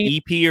 Call them like Payne,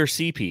 EP or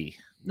CP.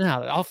 No,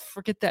 I'll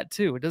forget that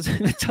too. It doesn't.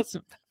 It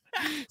doesn't.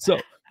 So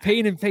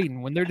Payne and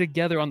Peyton, when they're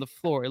together on the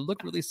floor, it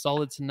looked really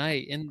solid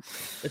tonight. And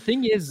the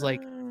thing is,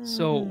 like,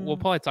 so we'll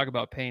probably talk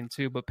about Payne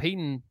too, but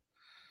Peyton,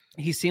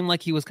 he seemed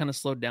like he was kind of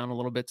slowed down a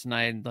little bit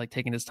tonight and like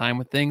taking his time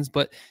with things.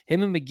 But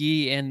him and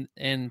McGee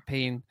and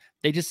Payne,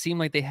 they just seemed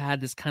like they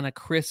had this kind of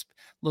crisp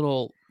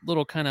little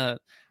kind of,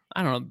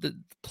 I don't know,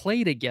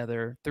 play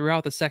together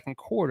throughout the second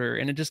quarter,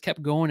 and it just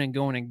kept going and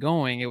going and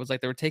going. It was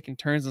like they were taking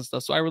turns and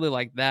stuff. So I really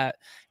like that.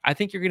 I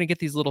think you're going to get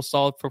these little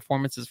solid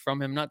performances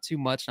from him, not too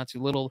much, not too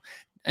little.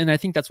 And I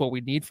think that's what we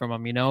need from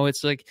him. You know,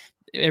 it's like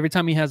every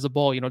time he has the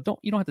ball, you don't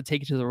have to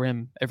take it to the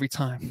rim every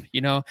time.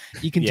 You know,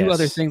 you can do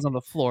other things on the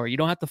floor. You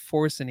don't have to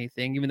force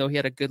anything, even though he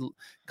had a good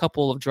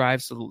couple of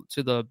drives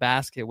to the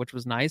basket, which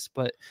was nice,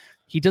 but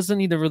he doesn't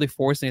need to really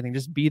force anything.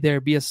 Just be there,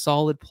 be a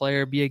solid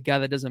player, be a guy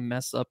that doesn't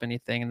mess up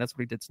anything. And that's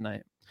what he did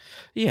tonight.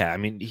 Yeah, I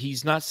mean,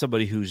 he's not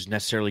somebody who's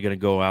necessarily going to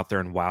go out there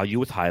and wow you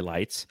with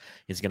highlights.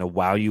 He's going to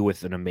wow you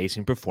with an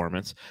amazing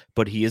performance,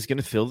 but he is going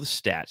to fill the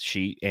stat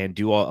sheet and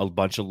do a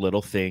bunch of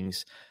little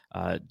things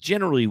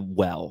generally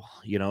well.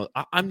 You know,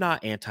 I'm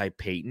not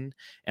anti-Peyton,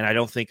 and I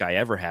don't think I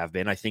ever have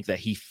been. I think that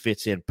he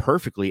fits in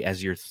perfectly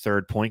as your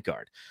third point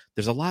guard.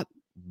 There's a lot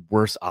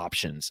worse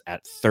options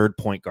at third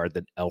point guard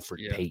than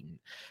Elfrid Payton.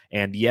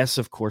 And yes,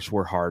 of course,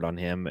 we're hard on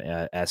him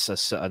as a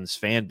Suns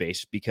fan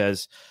base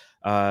because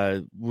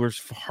we're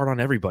hard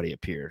on everybody, it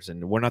appears,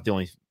 and we're not the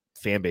only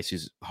fan base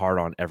who's hard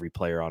on every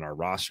player on our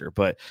roster.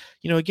 But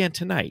again,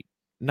 tonight,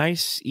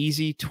 nice,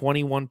 easy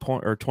 21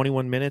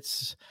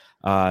 minutes,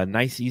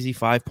 nice, easy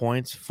 5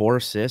 points, 4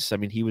 assists. I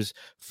mean, he was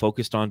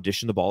focused on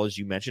dishing the ball, as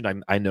you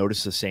mentioned. I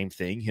noticed the same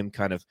thing. Him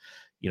kind of,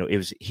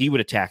 he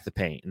would attack the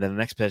paint, and then the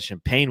next possession,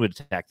 Payne would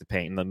attack the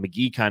paint, and then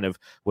McGee kind of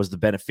was the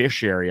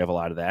beneficiary of a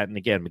lot of that. And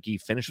again, McGee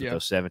finished with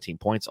those 17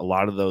 points. A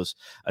lot of those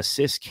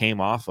assists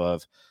came off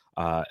of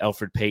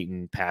Elfrid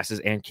Payton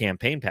passes and Cam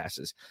Payne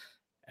passes,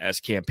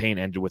 as Cam Payne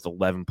ended with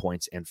 11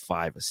 points and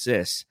 5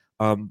 assists.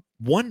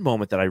 One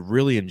moment that I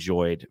really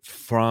enjoyed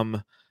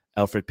from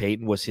Elfrid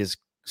Payton was his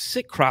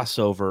sick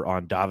crossover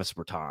on Davis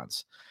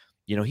Bertans.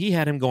 He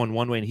had him going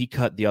one way and he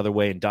cut the other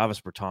way, and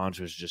Davis Bertans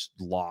was just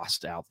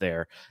lost out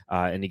there,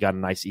 and he got a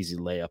nice, easy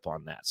layup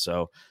on that.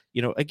 So,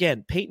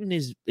 again, Payton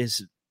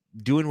is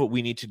doing what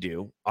we need to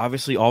do.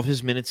 Obviously, all of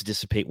his minutes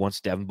dissipate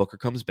once Devin Booker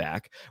comes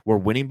back. We're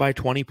winning by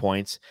 20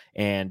 points,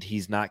 and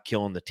he's not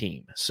killing the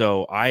team.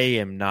 So I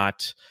am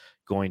not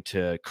going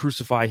to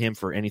crucify him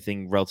for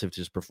anything relative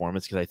to his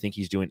performance, because I think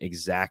he's doing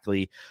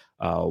exactly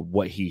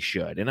what he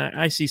should. And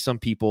I see some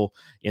people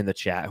in the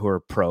chat who are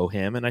pro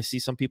him, and I see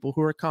some people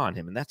who are con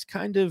him. And that's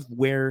kind of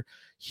where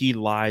he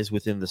lies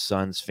within the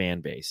Suns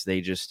fan base.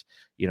 They just,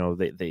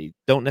 they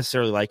don't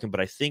necessarily like him. But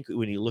I think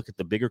when you look at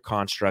the bigger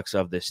constructs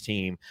of this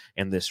team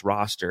and this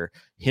roster,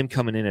 him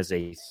coming in as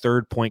a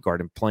third point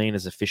guard and playing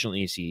as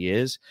efficiently as he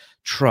is,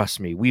 trust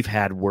me, we've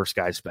had worse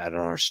guys at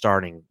our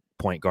starting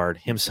point guard,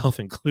 himself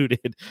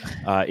included,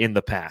 in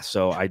the past.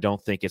 So I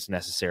don't think it's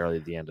necessarily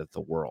the end of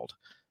the world.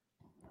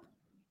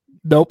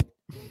 Nope.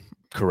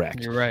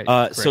 Correct. You're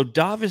right. So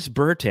Davis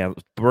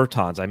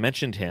Bertans, I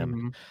mentioned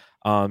him.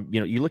 Mm-hmm.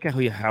 You look at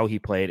how he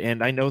played,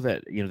 and I know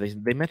that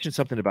they mentioned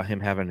something about him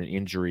having an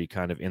injury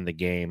kind of in the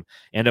game,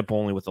 end up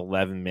only with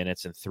 11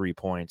 minutes and 3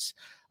 points.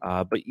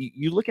 But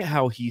you look at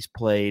how he's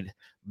played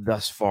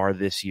thus far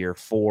this year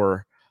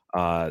for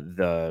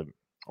the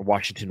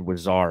Washington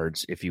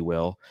Wizards, if you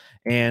will,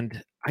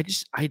 and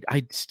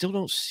I still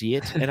don't see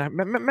it. And I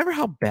remember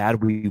how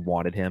bad we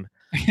wanted him.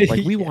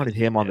 Like we wanted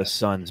him on the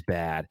Suns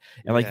bad.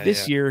 And like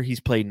this year, he's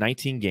played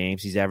 19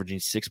 games. He's averaging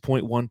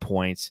 6.1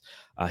 points.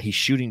 He's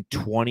shooting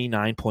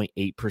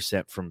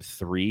 29.8% from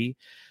 3.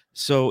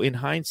 So in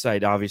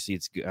hindsight, obviously,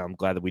 I'm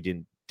glad that we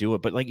didn't do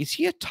it. But like, is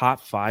he a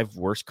top 5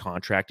 worst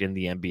contract in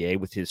the NBA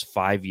with his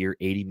 5-year,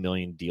 $80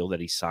 million deal that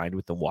he signed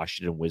with the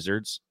Washington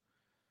Wizards?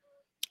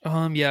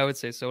 Yeah, I would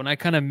say so. And I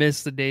kind of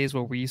miss the days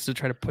where we used to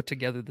try to put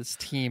together this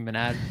team and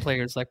add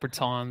players like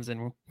Bertans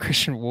and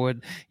Christian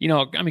Wood.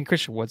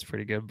 Christian Wood's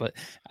pretty good, but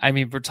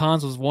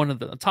Bertans was one of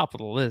the top of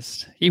the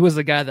list. He was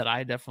the guy that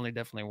I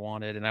definitely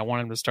wanted, and I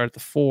wanted him to start at the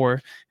 4,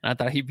 and I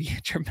thought he'd be a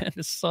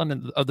tremendous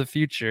son of the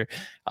future.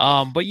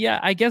 But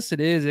yeah, I guess it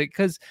is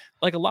because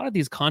like a lot of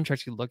these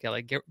contracts you look at,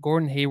 like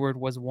Gordon Hayward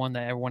was one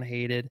that everyone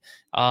hated.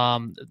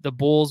 The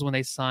Bulls, when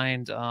they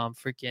signed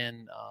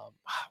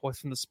what's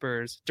from the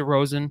Spurs,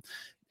 DeRozan,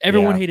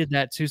 everyone hated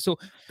that too. So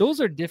those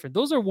are different.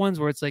 Those are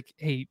ones where it's like,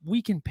 hey,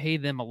 we can pay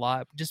them a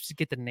lot just to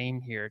get the name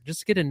here,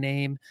 just to get a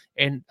name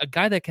and a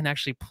guy that can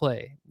actually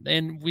play.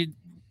 And we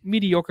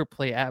mediocre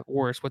play at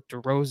worst with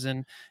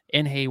DeRozan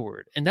and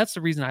Hayward. And that's the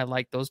reason I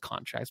like those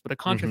contracts. But a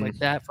contract like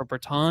that for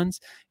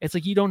Bertans, it's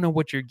like you don't know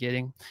what you're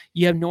getting.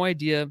 You have no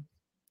idea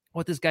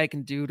what this guy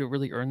can do to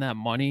really earn that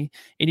money.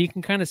 And you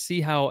can kind of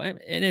see how, and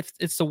if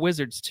it's the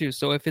Wizards too.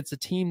 So if it's a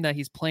team that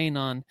he's playing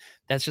on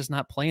that's just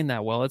not playing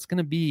that well, it's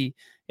going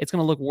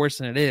to look worse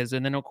than it is.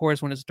 And then of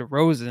course, when it's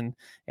DeRozan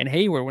and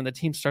Hayward, when the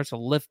team starts to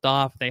lift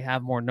off, they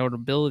have more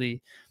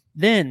notability,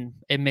 then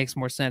it makes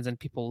more sense and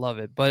people love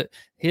it. But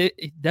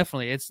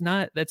definitely, that's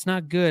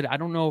not good. I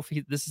don't know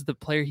if this is the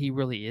player he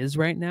really is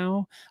right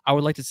now. I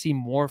would like to see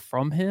more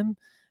from him.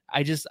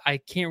 I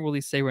can't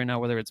really say right now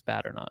whether it's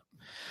bad or not.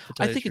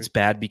 I think it's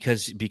bad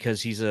because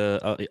he's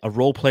a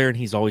role player, and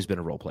he's always been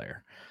a role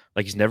player.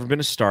 Like, he's never been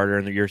a starter,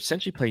 and you're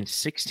essentially paying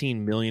 $16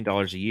 million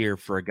a year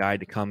for a guy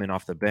to come in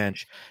off the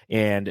bench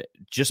and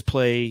just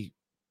play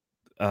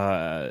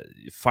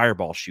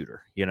fireball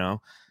shooter. You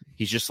know,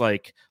 he's just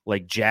like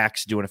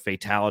Jax doing a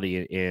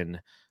fatality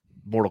in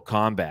Mortal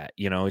Kombat.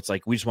 You know, it's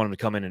like we just want him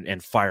to come in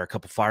and fire a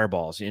couple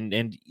fireballs,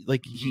 and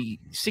like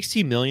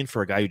 $16 million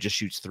for a guy who just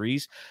shoots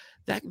threes.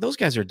 Those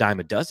guys are a dime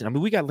a dozen. I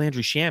mean, we got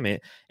Landry Shamet,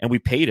 and we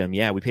paid him.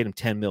 Yeah, we paid him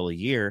 $10 million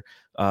a year.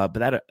 But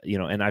that, you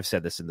know, and I've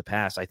said this in the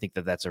past, I think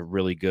that's a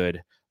really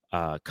good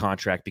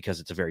contract because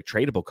it's a very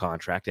tradable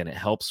contract, and it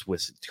helps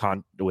with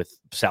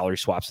salary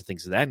swaps and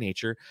things of that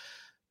nature.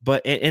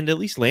 But and at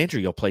least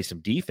Landry will play some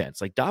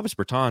defense. Like Davis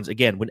Bertans,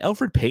 again, when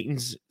Elfrid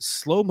Payton's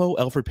slow-mo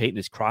Elfrid Payton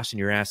is crossing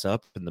your ass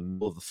up in the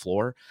middle of the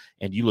floor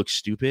and you look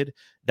stupid,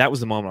 that was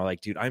the moment I'm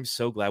like, dude, I'm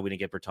so glad we didn't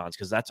get Bertans,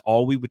 because that's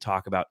all we would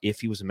talk about if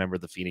he was a member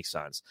of the Phoenix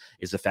Suns,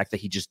 is the fact that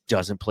he just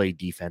doesn't play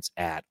defense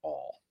at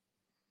all.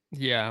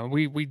 Yeah,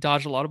 we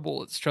dodge a lot of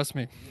bullets, trust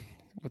me,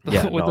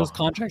 with those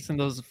contracts and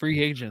those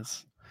free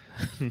agents.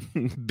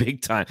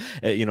 Big time.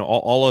 You know,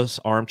 all us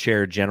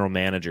armchair general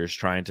managers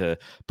trying to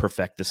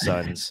perfect the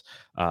Suns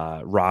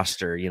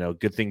roster. You know,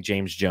 good thing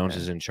James Jones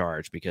is in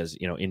charge, because,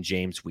 you know, in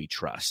James we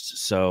trust.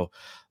 So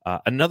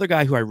another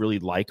guy who I really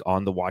like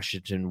on the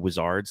Washington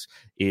Wizards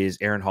is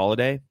Aaron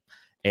Holiday.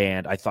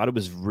 And I thought it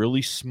was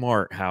really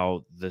smart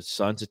how the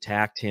Suns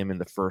attacked him in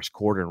the first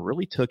quarter and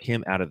really took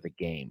him out of the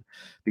game,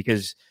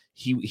 because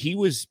he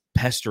was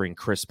pestering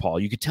Chris Paul.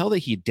 You could tell that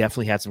he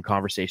definitely had some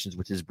conversations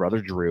with his brother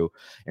Drew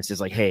and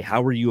says, like, hey,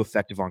 how are you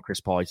effective on Chris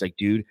Paul? He's like,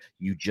 dude,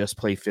 you just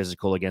play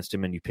physical against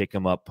him and you pick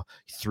him up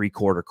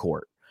 3/4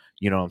 court.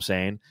 You know what I'm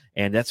saying?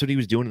 And that's what he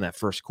was doing in that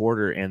first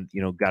quarter, and,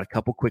 you know, got a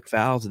couple quick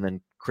fouls, and then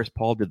Chris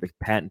Paul did the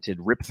patented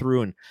rip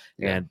through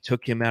and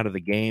took him out of the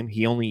game.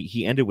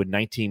 He ended with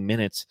 19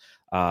 minutes,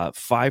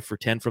 5 for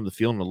 10 from the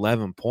field and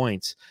 11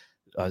 points.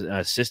 An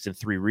assist and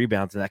 3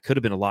 rebounds, and that could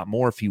have been a lot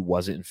more if he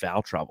wasn't in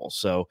foul trouble.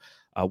 So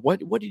what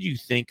did you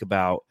think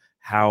about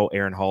how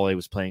Aaron Holiday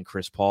was playing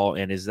Chris Paul?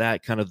 And is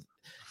that kind of,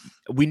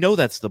 we know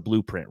that's the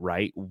blueprint,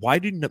 right? Why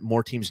did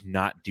more teams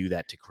not do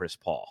that to Chris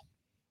Paul?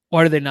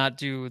 Why do they not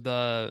do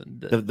the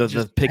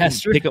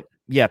pick up?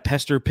 Yeah,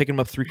 pester, picking him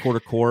up 3/4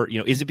 court. You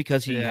know, is it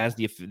because he has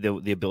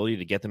the ability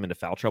to get them into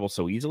foul trouble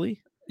so easily?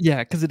 Yeah,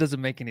 because it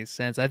doesn't make any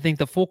sense. I think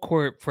the full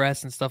court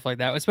press and stuff like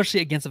that,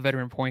 especially against a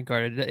veteran point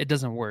guard, it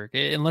doesn't work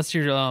unless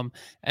you're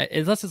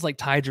unless it's like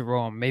Ty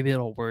Jerome. Maybe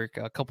it'll work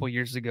a couple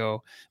years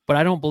ago, but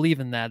I don't believe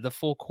in that. The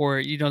full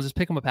court, you know, just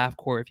pick him up half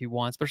court if you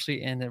want,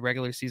 especially in a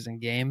regular season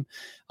game.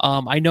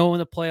 I know in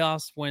the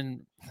playoffs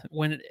when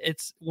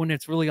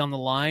it's really on the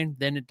line,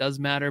 then it does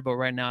matter. But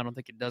right now, I don't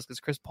think it does,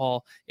 because Chris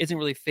Paul isn't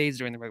really phased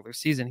during the regular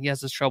season. He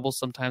has his trouble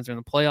sometimes during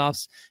the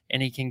playoffs,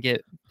 and he can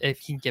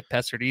get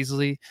pestered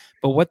easily.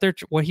 But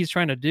what he's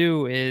trying to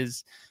do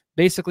is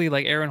basically,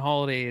 like, Aaron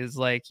Holiday is,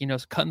 like, you know,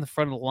 cutting the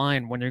front of the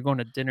line when you're going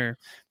to dinner,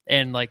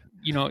 and, like,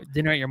 you know,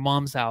 dinner at your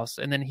mom's house,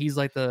 and then he's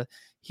like the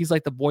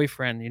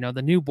boyfriend, you know,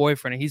 the new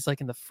boyfriend, and he's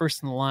like in the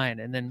first in the line,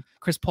 and then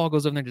Chris Paul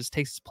goes over there and just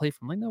takes his plate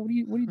from him. Like, no, what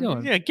are you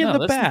doing? Yeah, get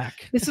in the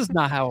back. This is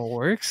not how it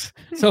works.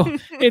 So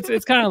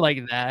it's kind of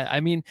like that.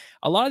 I mean,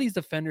 a lot of these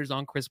defenders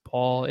on Chris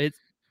Paul,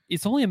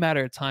 it's only a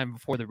matter of time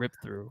before the rip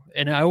through,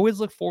 and I always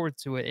look forward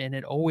to it, and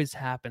it always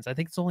happens. I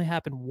think it's only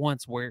happened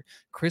once where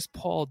Chris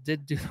Paul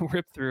did do the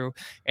rip through,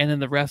 and then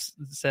the refs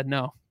said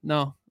no.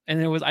 And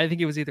I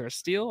think it was either a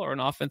steal or an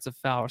offensive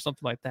foul or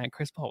something like that. And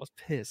Chris Paul was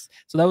pissed.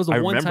 So that was the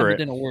one time it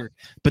didn't work.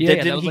 But then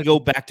didn't he go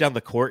back down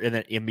the court and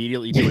then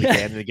immediately do it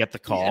again and get the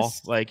call?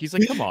 Yes. Like, he's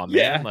like, come on,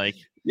 man. Like,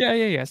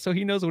 yeah. So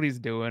he knows what he's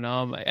doing.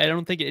 I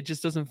don't think it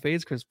just doesn't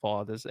faze Chris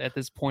Paul at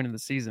this point in the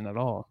season at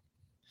all.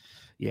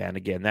 Yeah, and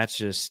again, that's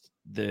just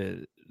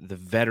the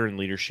veteran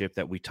leadership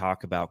that we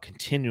talk about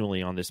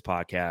continually on this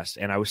podcast.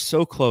 And I was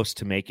so close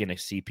to making a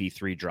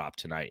CP3 drop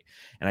tonight,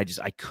 and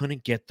I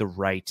couldn't get the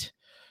right,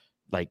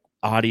 like,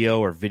 audio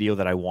or video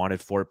that I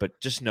wanted for it. But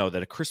just know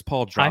that a Chris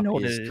Paul drop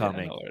is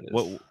coming.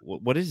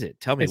 What is it?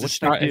 Tell me. Is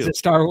it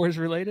Star Wars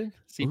related?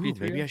 CP3? Ooh,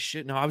 maybe I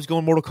should. No, I was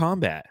going Mortal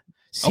Kombat.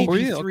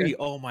 CP3. Okay.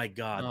 Oh my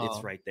God,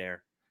 it's right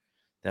there.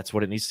 That's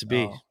what it needs to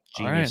be. Genius.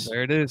 All right,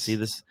 there it is. See,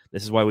 this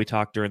is why we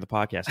talk during the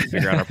podcast to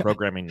figure out our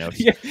programming notes.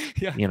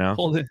 Yeah. You know,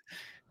 hold it.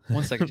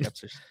 1 second,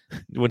 Jepsters.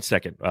 1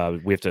 second.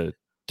 We have to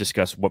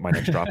discuss what my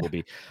next drop will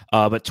be.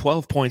 But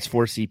 12 points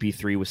for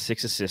CP3 with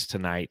 6 assists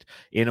tonight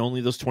in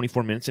only those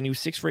 24 minutes, and he was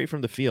 6 for 8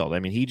 from the field. I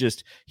mean,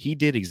 he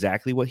did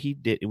exactly what he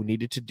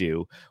needed to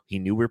do. He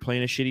knew we were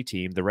playing a shitty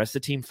team. The rest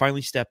of the team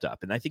finally stepped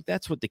up, and I think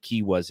that's what the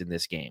key was in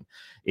this game.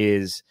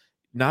 Is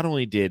not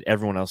only did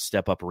everyone else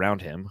step up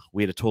around him,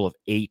 we had a total of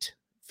 8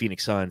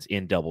 Phoenix Suns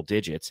in double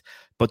digits,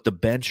 but the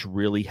bench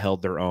really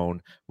held their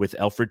own with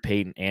Elfrid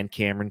Payton and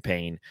Cameron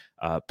Payne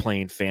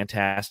playing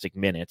fantastic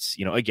minutes.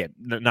 You know, again,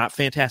 not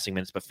fantastic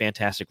minutes, but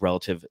fantastic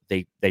relative.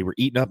 They were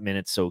eating up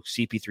minutes, so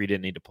CP3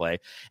 didn't need to play.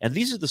 And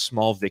these are the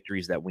small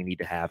victories that we need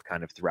to have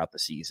kind of throughout the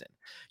season.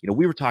 You know,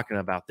 we were talking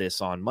about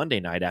this on Monday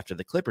night after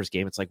the Clippers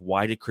game. It's like,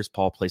 why did Chris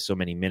Paul play so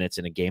many minutes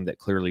in a game that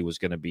clearly was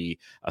going to be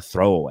a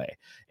throwaway?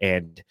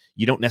 And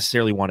you don't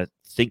necessarily want to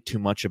think too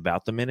much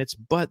about the minutes,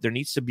 but there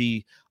needs to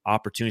be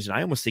opportunities. And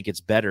I almost think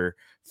it's better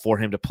for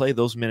him to play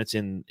those minutes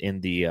in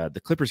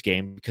the Clippers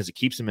game because it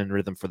keeps him in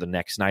rhythm for the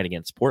next night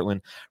against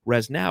Portland.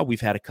 Whereas now we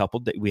had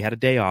a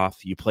day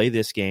off. You play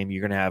this game,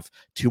 you're going to have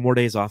 2 more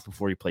days off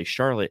before you play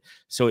Charlotte.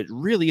 So it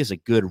really is a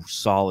good,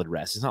 solid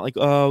rest. It's not like,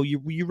 oh,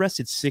 you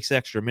rested 6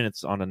 extra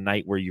minutes on a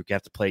night where you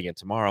have to play again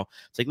tomorrow.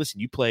 It's like, listen,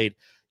 you played,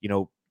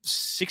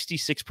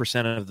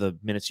 66% of the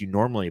minutes you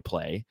normally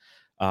play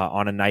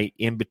on a night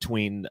in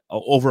between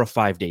over a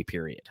 5-day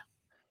period.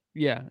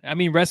 Yeah, I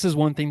mean, rest is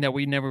one thing that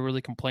we never really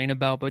complain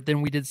about, but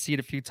then we did see it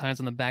a few times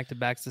on the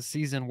back-to-backs this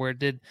season where it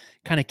did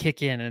kind of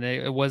kick in, and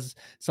it was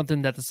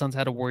something that the Suns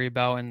had to worry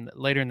about, and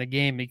later in the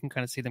game, you can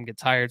kind of see them get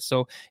tired.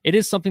 So it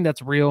is something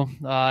that's real.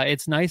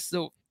 It's nice,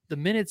 though, the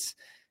minutes,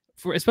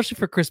 especially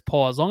for Chris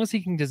Paul, as long as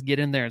he can just get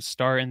in there and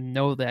start and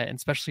know that, and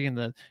especially in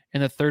the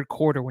third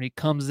quarter when he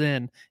comes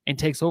in and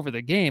takes over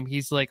the game,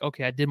 he's like,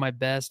 okay, I did my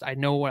best. I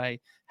know what I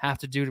have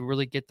to do to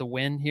really get the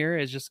win here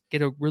is just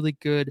get a really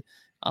good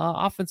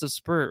offensive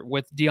spurt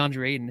with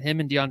DeAndre Ayton.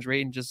 Him and DeAndre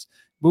Ayton just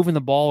moving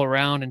the ball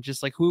around and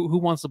just like who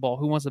wants the ball,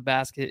 who wants the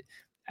basket.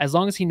 As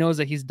long as he knows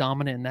that he's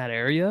dominant in that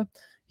area,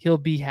 he'll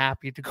be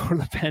happy to go to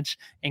the bench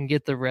and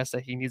get the rest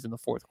that he needs in the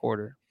fourth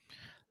quarter.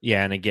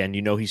 Yeah, and again,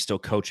 he's still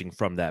coaching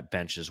from that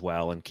bench as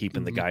well and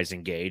keeping the guys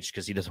engaged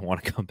because he doesn't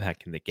want to come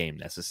back in the game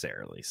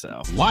necessarily.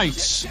 So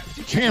lights,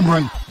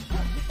 Cameron,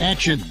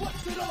 action.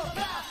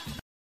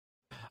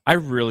 I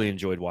really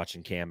enjoyed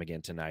watching Cam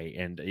again tonight,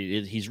 and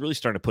he's really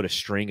starting to put a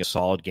string of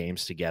solid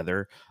games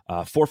together.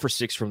 4 for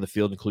 6 from the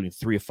field, including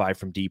 3 of 5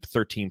 from deep,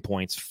 13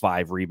 points,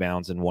 5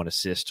 rebounds, and 1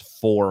 assist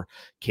for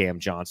Cam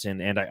Johnson.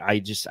 And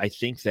I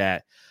think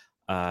that,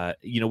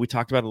 we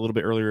talked about it a little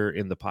bit earlier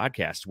in the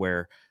podcast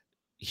where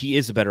he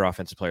is a better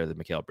offensive player than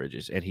Mikal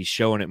Bridges, and he's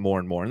showing it more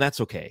and more, and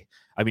that's okay.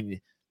 I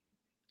mean,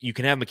 you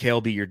can have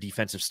Mikal be your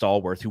defensive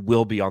stalwart who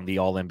will be on the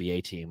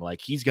All-NBA team.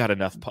 Like, he's got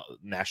enough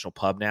national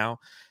pub now,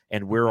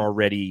 and we're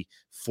already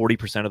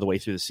 40% of the way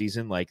through the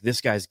season. Like,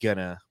 this guy's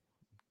gonna,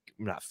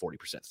 not 40%,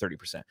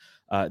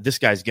 30%. This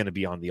guy's gonna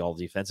be on the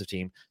all-defensive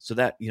team so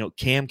that,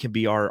 Cam can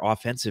be our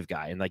offensive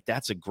guy. And, like,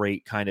 that's a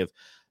great kind of,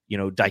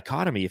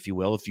 dichotomy, if you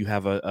will. If you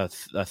have a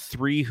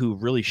 3 who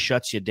really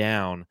shuts you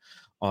down,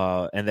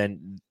 and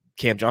then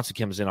Cam Johnson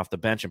comes in off the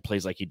bench and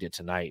plays like he did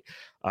tonight.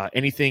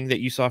 Anything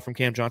that you saw from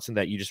Cam Johnson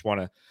that you just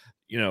want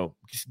to,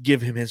 just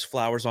give him his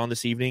flowers on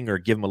this evening or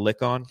give him a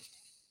lick on?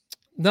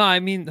 No, I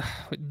mean,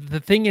 the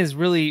thing is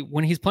really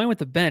when he's playing with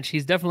the bench,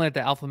 he's definitely like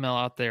the alpha male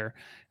out there.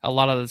 A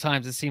lot of the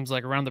times it seems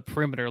like around the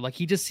perimeter, like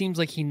he just seems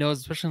like he knows,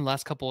 especially in the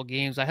last couple of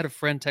games. I had a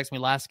friend text me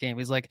last game.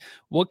 He's like,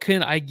 what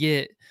could I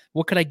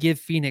give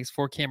Phoenix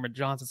for Cameron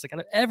Johnson? It's like out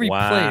of every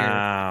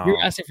player,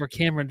 you're asking for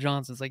Cameron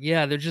Johnson. It's like,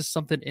 yeah, there's just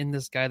something in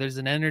this guy. There's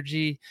an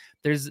energy.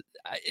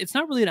 It's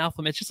not really an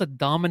alpha male. It's just a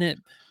dominant,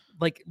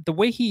 like the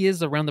way he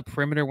is around the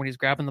perimeter when he's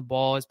grabbing the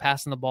ball, is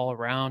passing the ball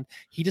around.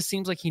 He just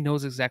seems like he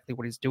knows exactly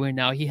what he's doing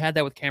now. He had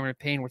that with Cameron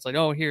Payne where it's like,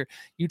 oh, here,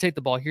 you take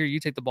the ball. Here, you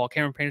take the ball.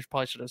 Cameron Payne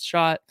probably should have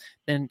shot.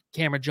 Then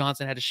Cameron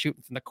Johnson had to shoot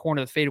from the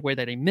corner of the fadeaway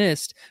that he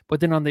missed. But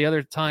then on the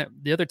other time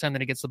that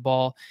he gets the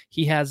ball,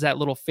 he has that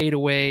little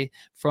fadeaway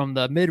from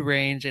the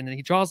mid-range and then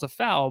he draws a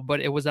foul,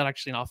 but it was not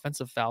actually an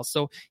offensive foul.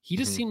 So he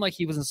just seemed like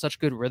he was in such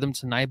good rhythm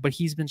tonight, but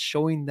he's been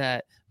showing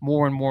that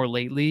more and more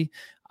lately.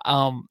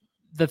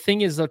 The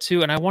thing is, though,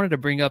 too, and I wanted to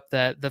bring up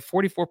that the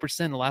 44%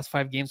 in the last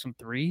 5 games from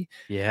 3,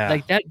 yeah,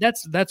 like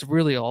that's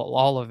really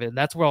all of it.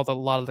 That's where a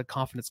lot of the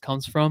confidence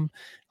comes from.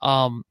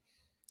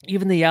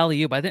 Even the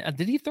alley-oop,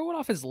 did he throw it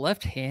off his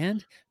left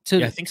hand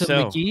to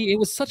McGee? It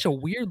was such a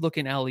weird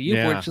looking alley-oop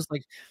where it's just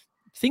like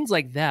things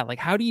like that. Like,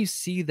 how do you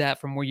see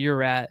that from where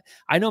you're at?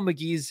 I know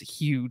McGee's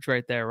huge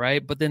right there,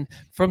 right? But then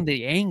from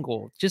the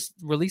angle, just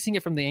releasing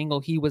it from the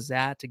angle he was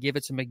at to give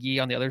it to McGee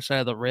on the other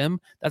side of the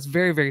rim, that's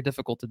very, very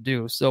difficult to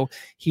do. So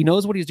he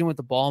knows what he's doing with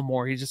the ball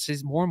more.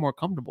 He's more and more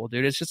comfortable,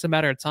 dude. It's just a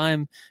matter of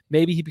time.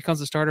 Maybe he becomes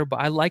a starter,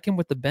 but I like him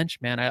with the bench,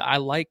 man. I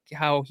like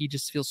how he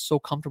just feels so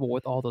comfortable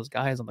with all those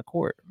guys on the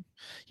court.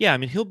 Yeah, I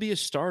mean, he'll be a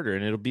starter,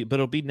 and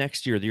it'll be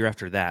next year, the year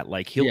after that.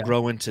 Like, he'll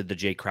grow into the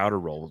Jay Crowder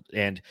role,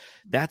 and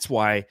that's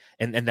why.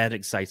 And that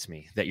excites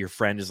me that your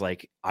friend is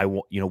like,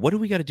 what do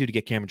we got to do to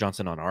get Cameron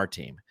Johnson on our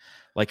team?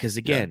 Like, because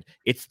again,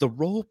 it's the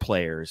role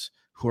players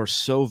who are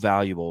so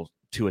valuable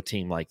to a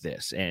team like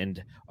this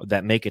and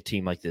that make a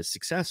team like this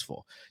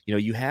successful.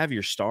 You have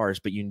your stars,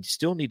 but you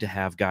still need to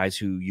have guys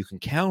who you can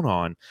count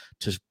on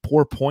to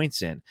pour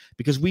points in,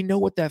 because we know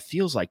what that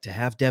feels like to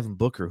have Devin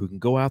Booker who can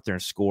go out there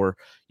and score,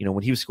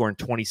 when he was scoring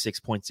 26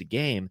 points a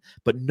game,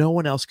 but no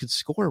one else could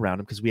score around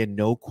him because we had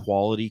no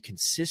quality,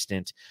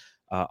 consistent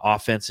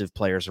offensive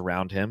players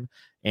around him.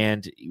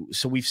 And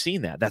so we've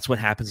seen that. That's what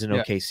happens in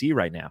OKC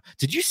right now.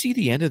 Did you see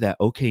the end of that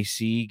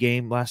OKC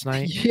game last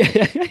night?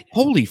 Yeah.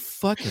 Holy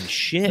fucking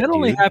shit. That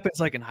only dude. happens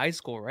like in high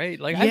school, right?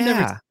 Like, yeah. I've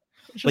never.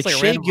 Like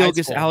Shai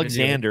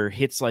Gilgeous-Alexander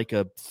hits like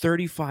a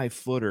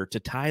 35-footer to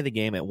tie the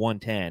game at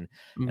 110.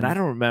 Mm-hmm. And I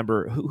don't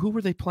remember who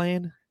were they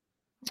playing?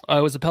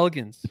 It was the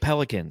Pelicans. The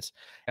Pelicans.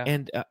 Yeah.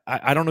 And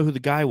I don't know who the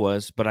guy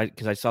was, but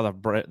because I saw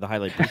the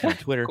highlight brief on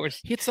Twitter,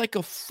 hits like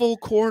a full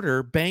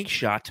quarter bank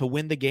shot to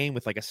win the game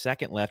with like a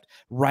second left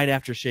right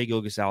after Shai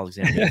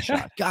Gilgeous-Alexander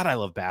shot. God, I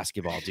love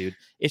basketball, dude.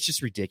 It's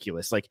just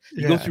ridiculous. Like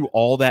you go through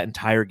all that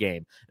entire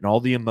game and all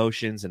the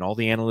emotions and all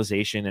the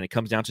analyzation, and it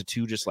comes down to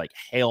two just like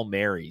Hail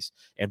Marys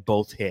and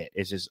both hit.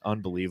 It's just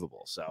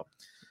unbelievable. So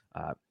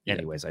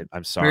anyways,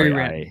 I'm sorry.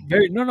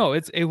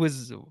 It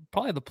was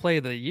probably the play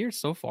of the year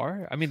so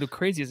far. I mean, the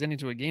craziest ending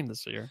to a game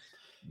this year.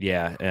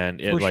 Yeah, and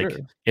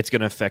it's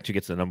going to affect who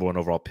gets the number one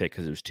overall pick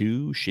because it was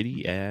two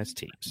shitty ass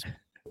teams.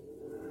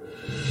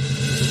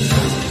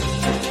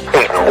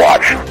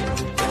 Watch.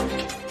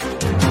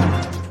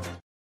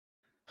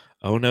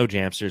 Oh no,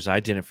 Jamsters, I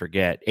didn't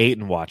forget. 8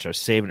 and watch. I was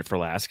saving it for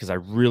last because I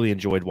really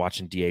enjoyed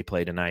watching DA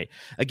play tonight.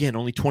 Again,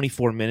 only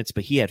 24 minutes,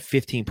 but he had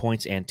 15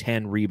 points and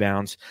 10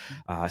 rebounds,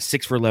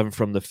 6 for 11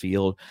 from the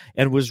field,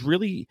 and was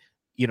really,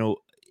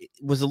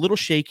 was a little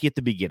shaky at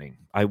the beginning.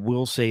 I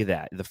will say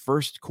that. The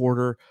first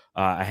quarter,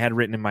 I had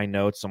written in my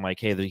notes, I'm like,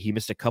 hey, he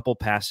missed a couple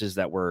passes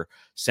that were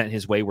sent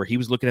his way where he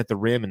was looking at the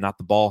rim and not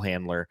the ball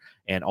handler,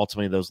 and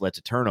ultimately those led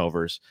to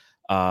turnovers.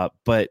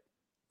 But,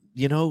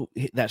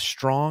 that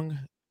strong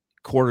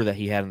quarter that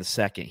he had in the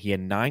second, he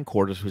had 9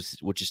 quarters,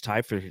 which is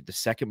tied for the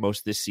second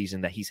most this season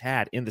that he's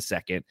had in the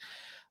second.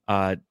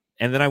 And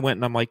then I went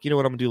and I'm like, you know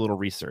what, I'm gonna do a little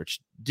research.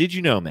 Did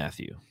you know,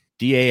 Matthew,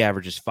 DA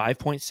averages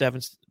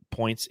 5.7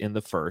 points in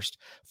the first,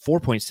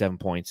 4.7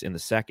 points in the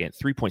second,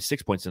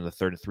 3.6 points in the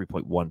third, and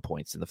 3.1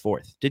 points in the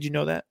fourth? Did you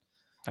know that?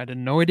 I had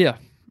no idea.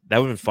 That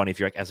would have been funny if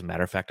you're like, as a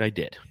matter of fact, I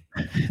did.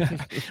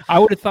 I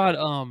would have thought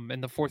in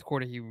the fourth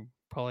quarter he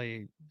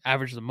probably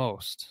averaged the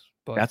most.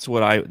 But that's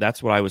what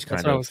I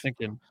was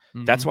thinking.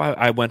 Mm-hmm. That's why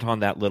I went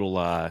on that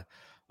little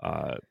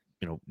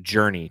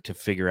journey to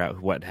figure out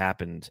what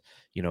happened.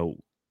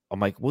 I'm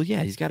like, well,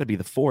 yeah, he's got to be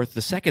the fourth.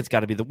 The second's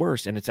got to be the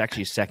worst, and it's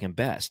actually second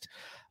best.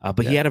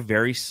 But he had a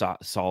very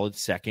solid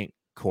second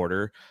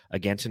quarter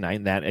again tonight,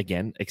 and that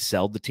again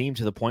excelled the team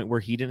to the point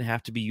where he didn't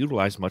have to be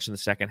utilized much in the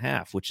second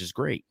half, which is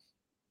great.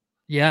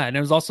 Yeah, and it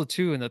was also,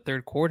 too, in the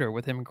third quarter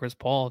with him and Chris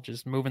Paul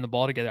just moving the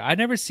ball together. I'd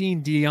never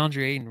seen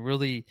DeAndre Ayton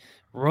really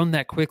run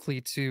that quickly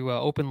to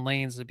open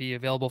lanes to be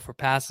available for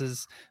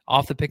passes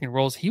off the pick and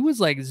rolls. He was,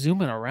 like,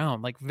 zooming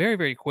around, like, very,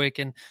 very quick.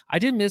 And I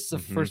did miss the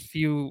first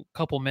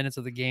couple minutes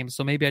of the game,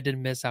 so maybe I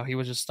didn't miss how he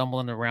was just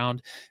stumbling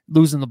around,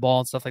 losing the ball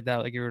and stuff like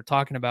that, like you were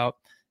talking about.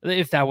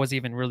 If that was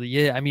even really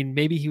it. I mean,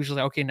 maybe he was just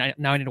like, okay,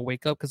 now I need to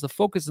wake up, because the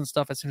focus and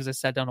stuff, as soon as I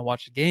sat down to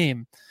watch the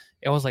game,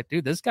 it was like,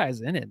 dude, this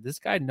guy's in it. This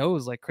guy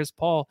knows, like Chris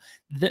Paul,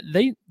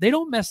 they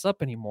don't mess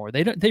up anymore.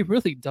 They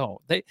really don't.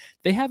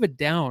 They have it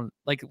down,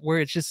 like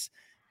where it's just,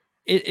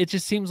 it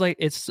just seems like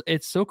it's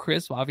so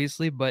crisp,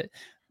 obviously, but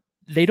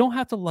they don't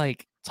have to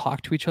like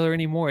talk to each other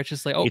anymore. It's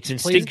just like, oh, it's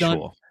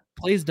instinctual.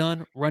 Plays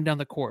done, run down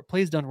the court.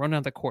 Plays done, run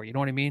down the court. You know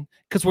what I mean?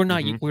 Because we're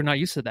not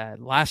used to that.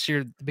 Last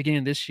year, the beginning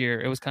of this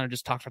year, it was kind of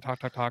just talk.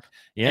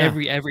 Yeah.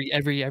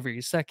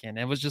 Every second.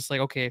 It was just like,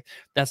 okay,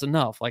 that's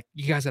enough. Like,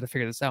 you guys got to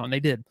figure this out, and they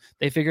did.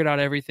 They figured out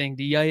everything.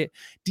 DA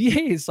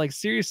is like,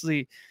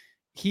 seriously,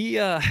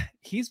 he's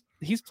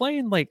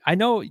playing like, I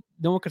know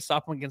no one could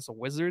stop him against the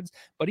Wizards,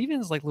 but even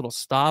his like little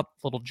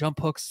jump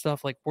hook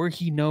stuff, like where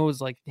he knows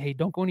like, hey,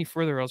 don't go any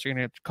further, else you're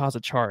gonna cause a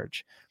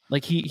charge.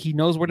 Like he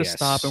knows where to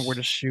stop and where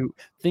to shoot.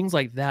 Things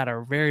like that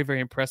are very, very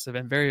impressive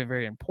and very,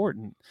 very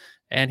important.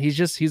 And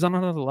he's on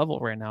another level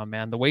right now,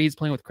 man. The way he's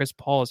playing with Chris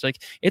Paul is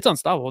like, it's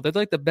unstoppable. They're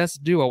like the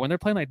best duo. When they're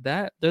playing like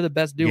that, they're the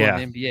best duo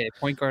in the NBA,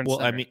 point guard and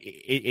center. I mean,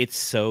 it's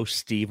so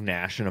Steve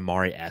Nash and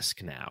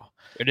Amari-esque now.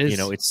 It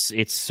is.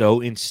 It's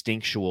so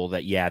instinctual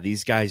that,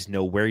 these guys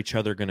know where each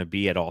other are going to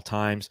be at all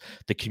times.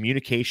 The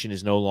communication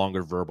is no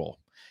longer verbal.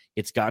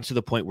 It's gotten to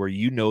the point where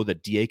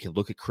that DA can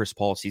look at Chris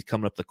Paul as he's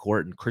coming up the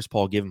court, and Chris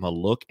Paul give him a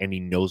look, and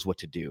he knows what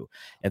to do.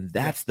 And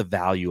that's the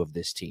value of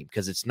this team,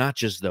 because it's not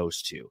just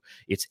those two.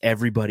 It's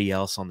everybody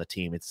else on the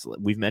team.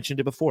 We've mentioned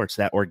it before. It's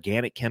that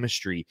organic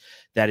chemistry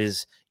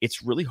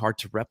it's really hard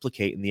to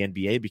replicate in the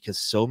NBA, because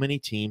so many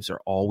teams are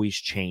always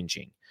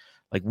changing.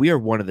 Like, we are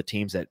one of the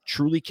teams that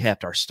truly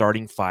kept our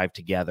starting five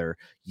together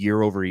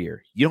year over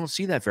year. You don't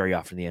see that very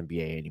often in the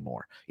NBA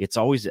anymore. It's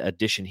always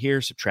addition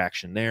here,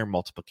 subtraction there,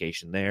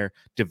 multiplication there,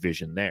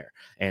 division there.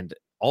 And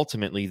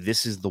ultimately,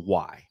 this is the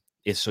why.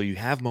 is so you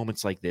have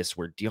moments like this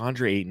where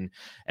DeAndre Ayton,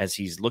 as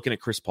he's looking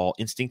at Chris Paul,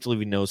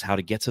 instinctively knows how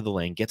to get to the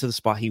lane, get to the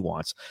spot he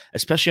wants,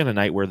 especially on a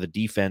night where the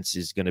defense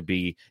is going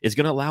to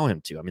allow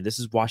him to. I mean, this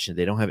is Washington.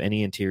 They don't have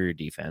any interior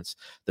defense.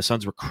 The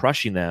Suns were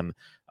crushing them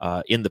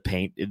in the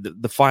paint.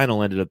 The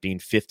final ended up being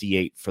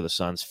 58 for the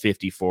Suns,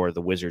 50 for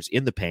the Wizards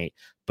in the paint,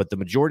 but the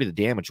majority of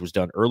the damage was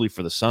done early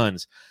for the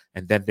Suns,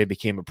 and then they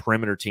became a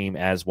perimeter team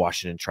as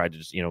Washington tried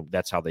to,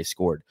 that's how they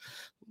scored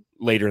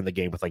later in the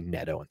game with like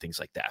Neto and things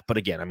like that. But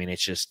again, I mean,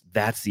 it's just,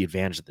 that's the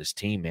advantage of this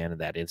team, man, and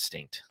that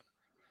instinct.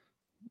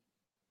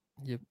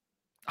 Yep.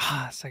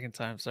 Second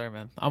time. Sorry,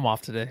 man. I'm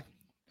off today.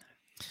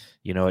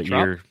 You know what?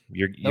 You're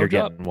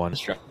getting one.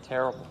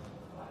 Terrible.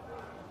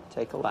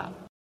 Take a lap.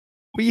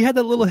 Well, you had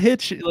that little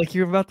hitch, like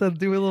you're about to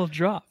do a little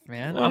drop,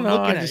 man. Well, I'm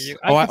looking at you.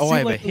 I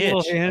have a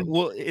hitch.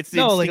 Well, it's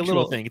the like a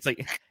little thing. It's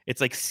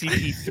like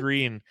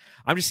CP3, and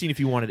I'm just seeing if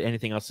you wanted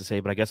anything else to say,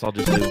 but I guess I'll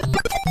just do.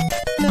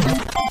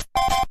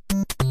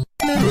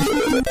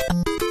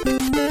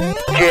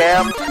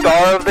 Jam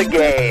star of the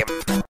game.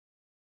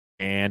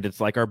 And it's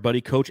like our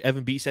buddy Coach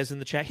Evan B says in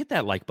the chat, hit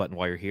that like button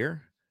while you're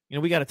here.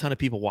 We got a ton of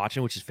people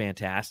watching, which is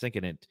fantastic,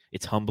 and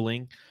it's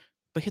humbling.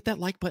 But hit that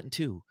like button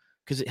too,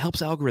 because it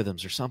helps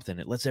algorithms or something.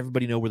 It lets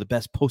everybody know we're the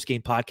best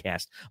post-game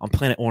podcast on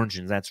Planet Orange,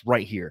 and that's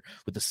right here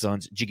with the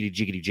Suns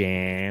Jiggity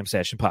Jam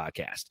Session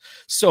podcast.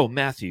 So,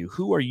 Matthew,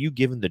 who are you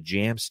giving the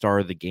Jam star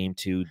of the game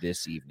to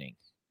this evening?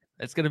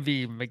 It's going to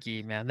be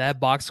McGee, man.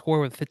 That box score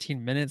with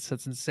 15 minutes,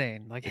 that's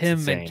insane. Like it's him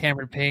insane. And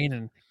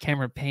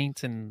Cameron Payne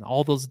and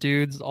all those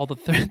dudes, all the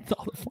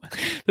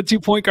 2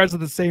 point guards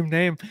with the same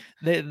name.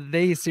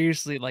 They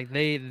seriously, like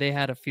they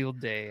had a field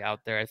day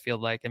out there, I feel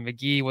like. And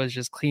McGee was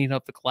just cleaning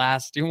up the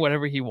glass, doing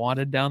whatever he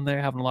wanted down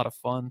there, having a lot of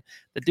fun.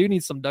 The dude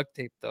needs some duct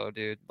tape though,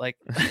 dude. Like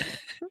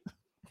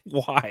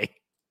why?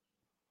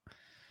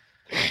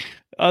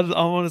 I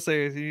want to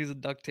say he needs to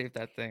duct tape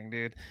that thing,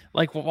 dude.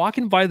 Like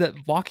walking by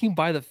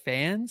the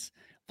fans,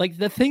 like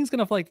the thing's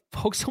gonna like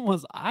poke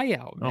someone's eye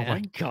out, man. Oh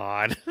my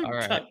god! All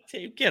right, duct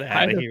tape, get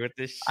out of here with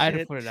this shit. I had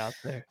to put it out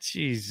there.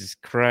 Jesus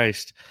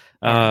Christ.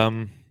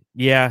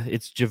 Yeah,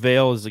 it's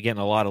JaVale is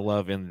getting a lot of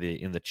love in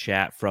the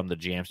chat from the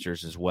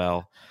Jamsters as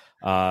well.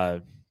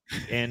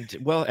 And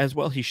as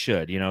well he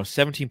should.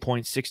 17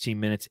 points, 16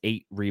 minutes,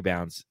 8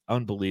 rebounds,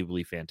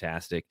 unbelievably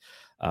fantastic.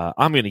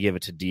 I'm going to give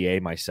it to DA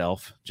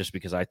myself, just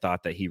because I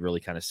thought that he really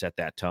kind of set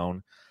that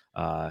tone.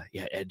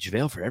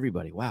 JaVale for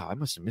everybody. Wow, I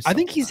must have missed. I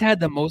think he's had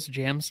the most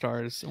Jam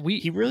stars.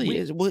 He really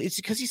is. Well, it's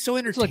because he's so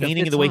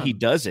entertaining in the way he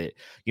does it.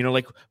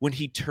 Like when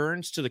he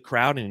turns to the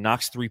crowd and he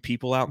knocks 3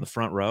 people out in the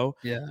front row.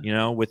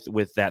 Yeah.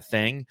 With that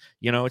thing.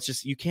 It's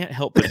just you can't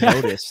help but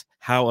notice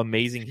how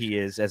amazing he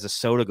is as a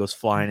soda goes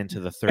flying into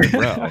the third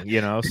row.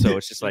 So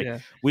it's just like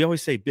we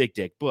always say big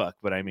dick book,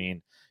 but I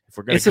mean.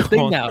 It's a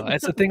thing now.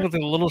 It's a thing with the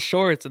little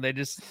shorts, and they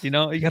just, you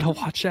gotta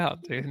watch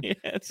out, dude. Yeah,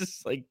 it's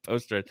just like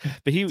poster.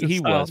 But he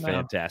was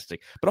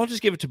fantastic. But I'll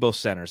just give it to both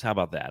centers. How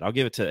about that? I'll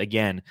give it to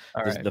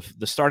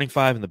the starting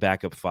 5 and the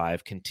backup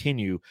 5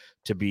 continue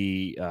to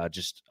be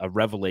just a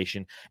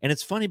revelation. And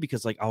it's funny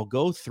because I'll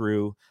go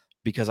through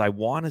because I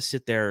want to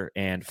sit there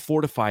and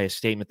fortify a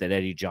statement that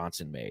Eddie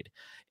Johnson made.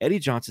 Eddie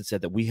Johnson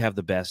said that we have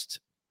the best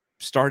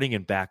starting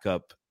and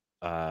backup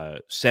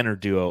center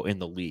duo in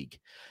the league.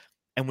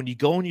 And when you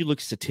go and you look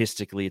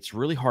statistically, it's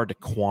really hard to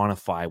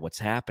quantify what's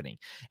happening.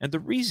 And the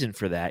reason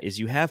for that is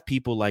you have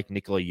people like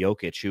Nikola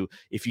Jokic, who,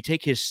 if you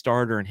take his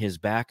starter and his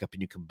backup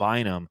and you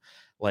combine them,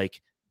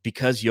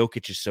 because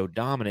Jokic is so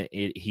dominant,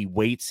 he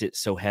weights it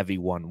so heavy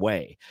one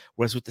way.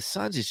 Whereas with the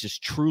Suns, it's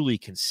just truly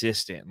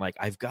consistent.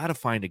 I've got to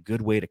find a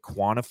good way to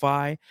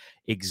quantify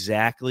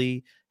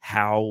exactly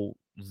how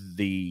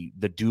the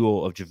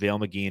duo of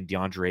JaVale McGee and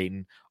DeAndre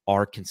Ayton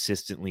are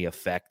consistently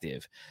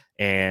effective.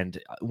 And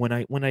when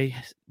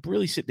I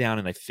really sit down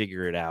and I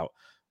figure it out,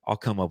 I'll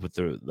come up with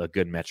a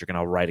good metric and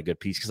I'll write a good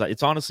piece, because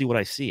it's honestly what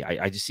I see.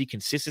 I just see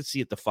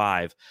consistency at the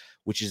 5,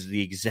 which is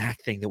the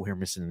exact thing that we were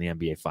missing in the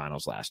NBA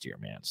Finals last year,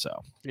 man.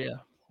 So yeah,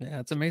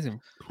 it's amazing.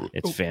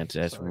 It's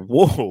fantastic. Sorry.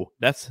 Whoa,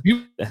 that's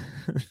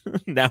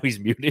now he's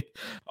muted.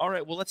 All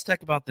right, well, let's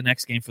talk about the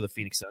next game for the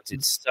Phoenix Suns.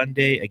 It's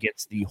Sunday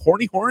against the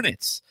Horny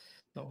Hornets.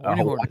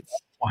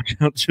 Watch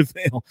out,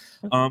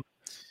 JaVale.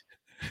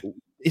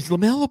 Is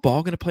LaMelo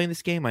Ball going to play in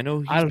this game? I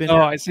know I don't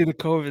know. I see the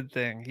COVID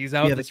thing. He's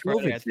out. The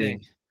COVID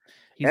thing.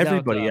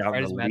 Everybody out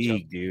in the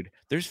league, dude.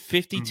 There's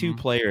 52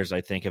 players I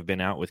think have been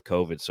out with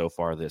COVID so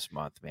far this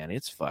month, man.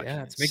 It's fucking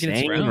it's making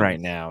its rounds right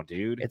now,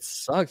 dude. It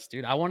sucks,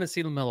 dude. I want to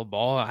see LaMelo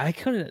Ball.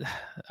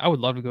 I would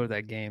love to go to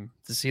that game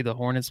to see the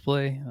Hornets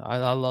play.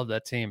 I love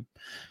that team.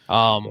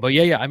 But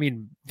yeah. I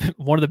mean,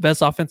 one of the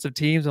best offensive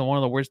teams and one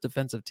of the worst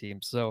defensive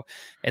teams. So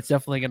it's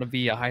definitely going to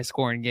be a high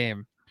scoring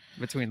game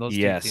between those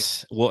two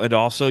teams. Well, and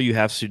also you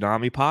have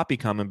Tsunami Poppy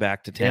coming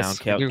back to town. He's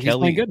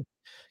playing good.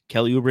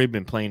 Kelly Oubre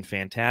been playing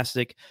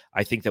fantastic.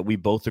 I think that we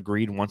both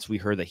agreed once we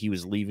heard that he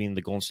was leaving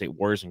the Golden State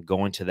Warriors and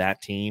going to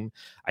that team.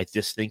 I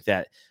just think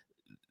that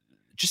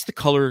just the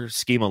color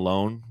scheme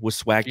alone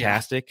was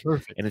swagtastic,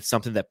 perfect. And it's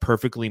something that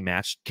perfectly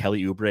matched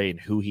Kelly Oubre and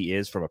who he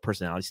is from a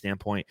personality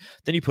standpoint.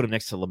 Then you put him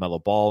next to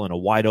LaMelo Ball in a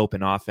wide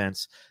open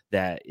offense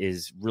that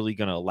is really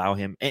going to allow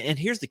him. And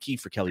here's the key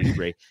for Kelly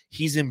Oubre: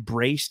 he's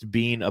embraced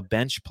being a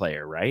bench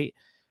player, right?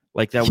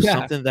 Like that was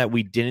something that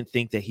we didn't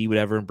think that he would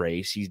ever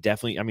embrace. He's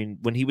definitely, I mean,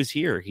 when he was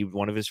here,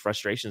 one of his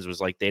frustrations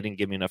was like, they didn't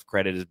give me enough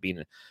credit as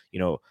being,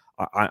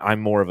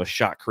 I'm more of a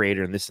shot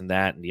creator and this and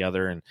that and the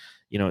other. And,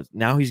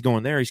 now he's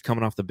going there, he's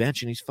coming off the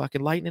bench and he's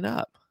fucking lighting it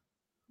up.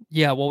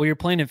 Yeah, well, we were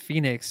playing in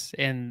Phoenix,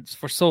 and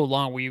for so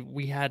long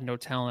we had no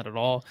talent at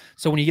all.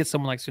 So when you get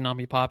someone like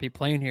Tsunami Papi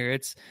playing here,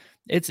 it's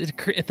at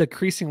the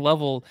increasing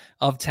level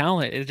of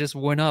talent. It just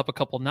went up a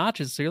couple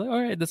notches. So you're like,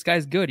 all right, this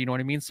guy's good. You know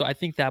what I mean? So I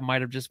think that might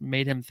have just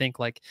made him think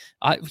like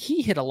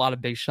he hit a lot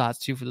of big shots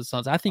too for the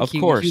Suns. I think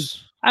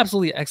he's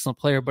absolutely excellent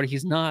player, but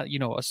he's not,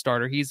 a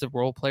starter. He's a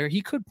role player. He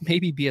could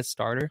maybe be a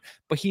starter,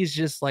 but he's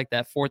just like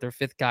that fourth or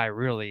fifth guy,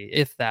 really,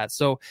 if that.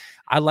 So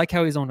I like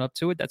how he's owned up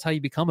to it. That's how you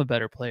become a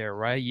better player,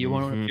 right? You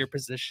own up your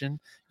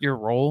position, your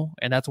role,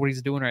 and that's what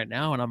he's doing right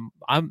now.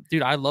 And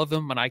dude, I love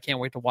him, and I can't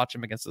wait to watch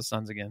him against the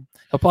Suns again.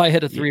 He'll probably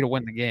hit a 3 to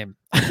win the game.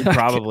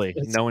 Probably,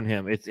 knowing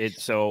him.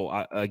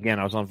 Again,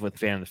 I was on with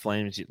Fan of the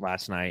Flames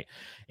last night,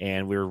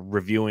 and we were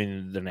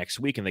reviewing the next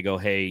week, and they go,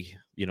 hey,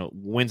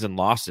 wins and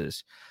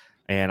losses.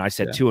 And I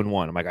said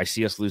 2-1. I'm like, I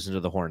see us losing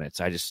to the Hornets.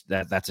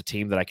 That's a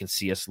team that I can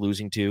see us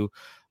losing to.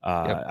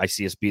 I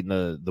see us beating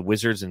the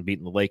Wizards and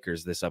beating the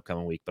Lakers this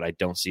upcoming week, but I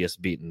don't see us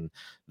beating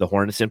the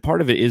Hornets. And part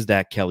of it is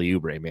that Kelly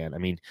Oubre, man. I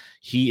mean,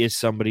 he is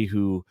somebody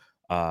who,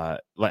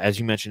 as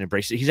you mentioned,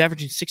 embraced it. He's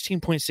averaging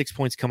 16.6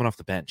 points coming off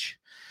the bench.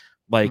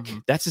 Like,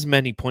 that's as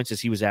many points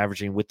as he was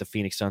averaging with the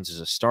Phoenix Suns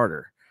as a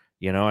starter.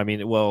 He averaged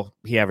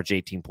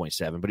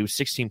 18.7, but he was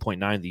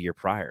 16.9 the year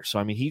prior. So,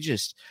 I mean,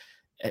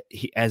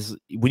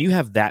 when you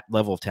have that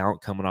level of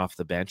talent coming off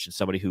the bench and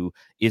somebody who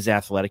is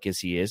athletic as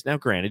he is, now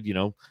granted,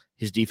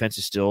 his defense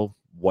is still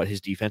what his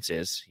defense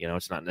is.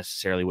 It's not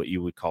necessarily what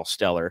you would call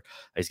stellar.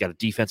 He's got a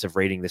defensive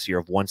rating this year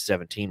of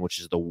 117, which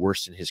is the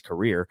worst in his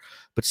career.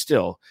 But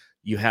still,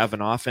 you have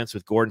an offense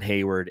with Gordon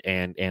Hayward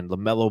and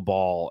LaMelo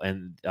Ball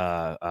and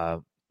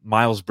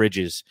Miles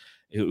Bridges,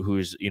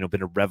 who's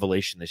been a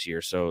revelation this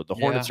year. So the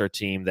Hornets are a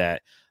team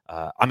that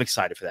I'm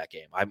excited for that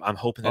game. I'm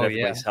hoping that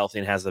everybody's healthy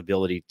and has the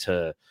ability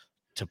to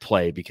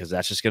play, because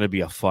that's just going to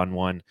be a fun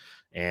one.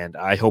 And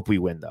I hope we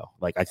win, though.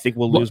 Like, I think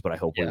we'll lose, but I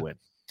hope we win.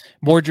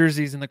 More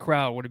jerseys in the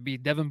crowd. Would it be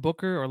Devin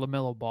Booker or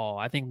LaMelo Ball?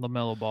 I think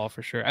LaMelo Ball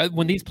for sure.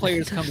 When these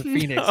players come to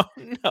Phoenix.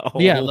 No.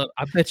 Yeah, look,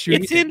 I bet you.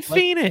 It's in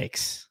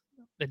Phoenix.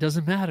 It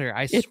doesn't matter.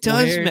 It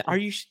does matter. Are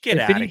you get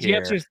out of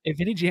here? If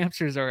any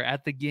Jamsters are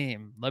at the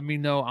game, let me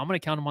know. I'm going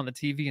to count them on the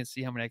TV and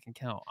see how many I can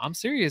count. I'm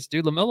serious,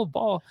 dude. LaMelo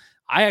Ball.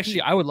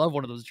 I would love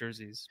one of those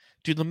jerseys.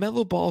 Dude,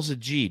 LaMelo Ball's a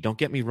G. Don't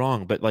get me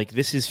wrong, but like,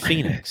 this is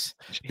Phoenix.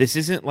 This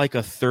isn't like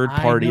a third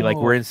party. Like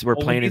we're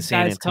playing in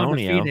San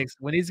Antonio.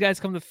 When these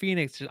guys come to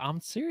Phoenix, I'm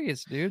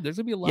serious, dude. There's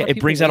gonna be a lot. Yeah, of it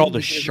brings out all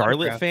the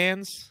Charlotte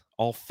fans,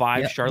 all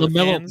 5 Charlotte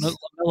fans,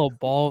 LaMelo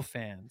Ball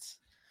fans.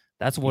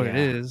 That's what it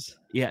is.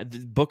 Yeah,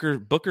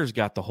 Booker's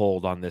got the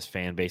hold on this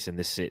fan base and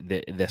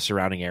the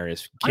surrounding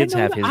areas. Kids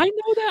have his. I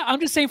know that. I'm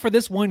just saying for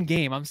this one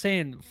game. I'm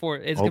saying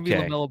it's gonna be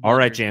LaMelo Ball. All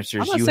right,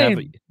 Jamsters. I'm not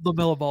saying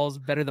LaMelo Ball is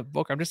better than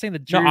Booker. I'm just saying the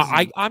jersey.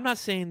 No, I'm not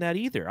saying that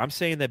either. I'm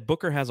saying that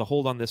Booker has a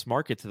hold on this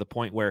market to the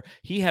point where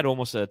he had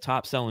almost a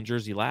top selling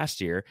jersey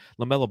last year.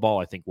 LaMelo Ball,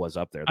 I think, was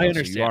up there. Though, I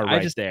understand. So you are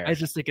right there. I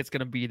just think it's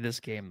gonna be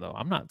this game, though.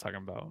 I'm not talking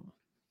about.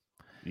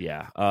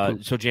 Yeah.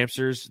 So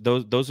Jamsters,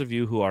 those of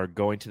you who are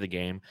going to the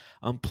game,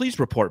 please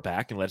report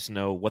back and let us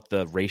know what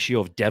the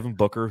ratio of Devin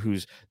Booker,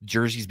 whose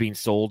jersey's being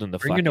sold in the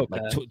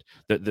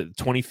the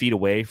 20 feet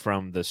away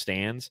from the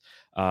stands,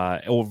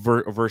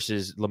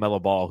 versus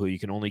LaMelo Ball, who you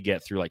can only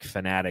get through like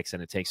Fanatics,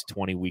 and it takes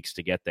 20 weeks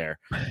to get there.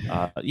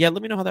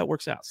 Let me know how that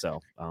works out.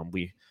 So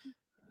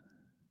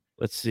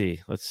let's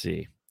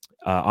see.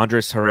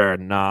 Andres Herrera,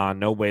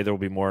 no way there will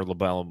be more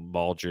LaMelo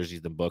Ball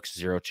jerseys than Books.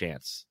 0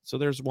 chance. So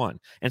there's one.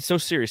 And So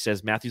Serious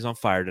says Matthew's on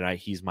fire tonight.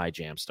 He's my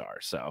jam star.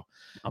 So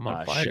I'm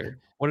on fire. Sure.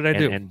 What did I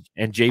do?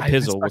 And Jay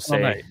Pizzle will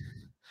say.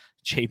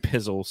 Jay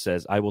Pizzle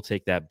says, "I will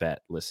take that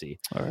bet,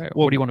 Lissy." All right.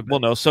 What do you want to bet? Well,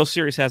 no. So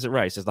Serious has it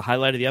right. Says the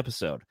highlight of the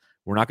episode.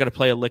 We're not going to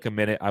play a lick a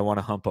minute. I want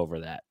to hump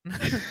over that.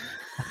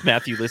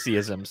 Matthew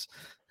Lissyisms.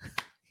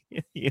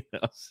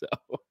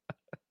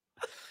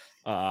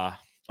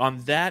 On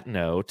that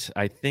note,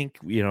 I think,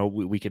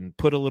 we can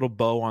put a little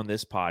bow on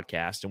this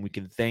podcast, and we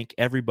can thank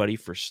everybody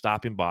for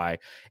stopping by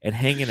and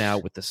hanging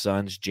out with the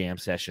Suns Jam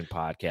Session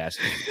podcast.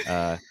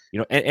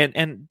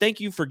 And thank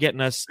you for getting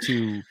us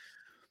to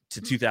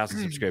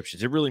 2,000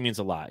 subscriptions. It really means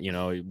a lot.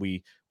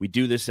 We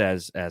do this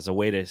as a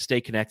way to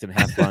stay connected and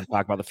have fun,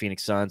 talk about the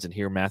Phoenix Suns, and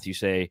hear Matthew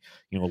say,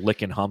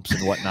 licking humps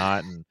and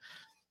whatnot. And,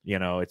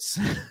 it's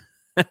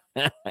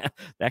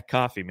that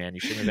coffee, man.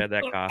 You shouldn't have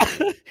had that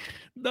coffee.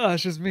 No,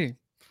 it's just me.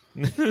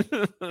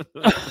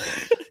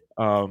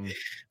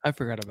 I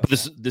forgot about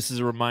this. This is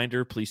a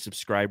reminder. Please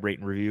subscribe, rate,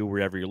 and review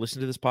wherever you're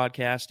listening to this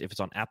podcast. If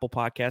it's on Apple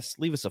Podcasts,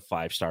 leave us a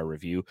 5-star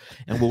review,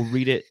 and we'll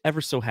read it ever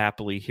so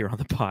happily here on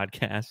the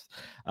podcast.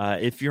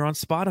 If you're on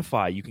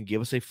Spotify, you can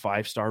give us a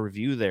 5-star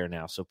review there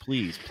now. So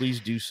please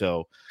do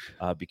so,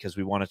 because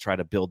we want to try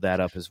to build that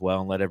up as well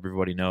and let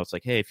everybody know. It's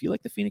like, hey, if you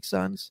like the Phoenix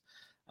Suns,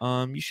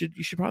 you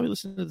should probably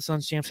listen to the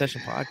Suns Jam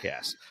Session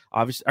podcast.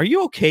 Obviously, are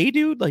you okay,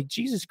 dude? Like,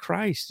 Jesus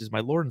Christ is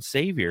my Lord and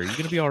Savior. Are you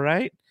gonna be all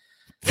right?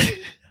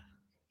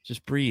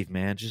 Just breathe,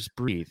 man. Just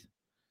breathe.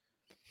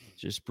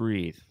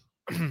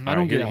 I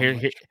don't get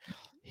it.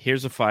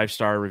 Here's a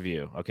 5-star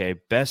review. Okay.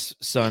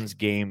 Best Suns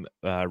game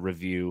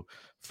review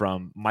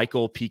from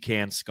Michael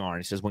Pecan Scarn.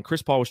 He says, when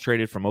Chris Paul was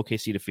traded from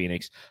OKC to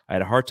Phoenix, I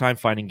had a hard time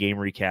finding game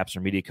recaps or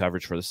media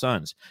coverage for the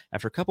Suns.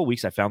 After a couple of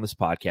weeks, I found this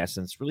podcast,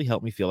 and it's really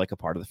helped me feel like a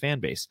part of the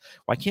fan base.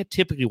 While I can't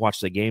typically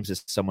watch the games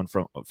as someone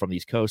from the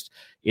East Coast,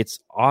 it's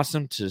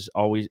awesome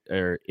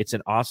it's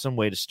an awesome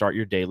way to start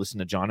your day. Listen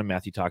to John and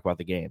Matthew talk about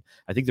the game.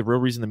 I think the real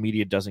reason the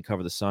media doesn't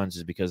cover the Suns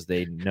is because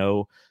they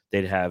know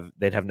they'd have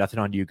nothing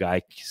on you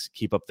guys.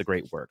 Keep up the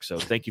great work. So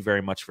thank you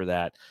very much for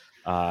that.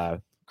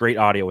 Great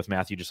audio with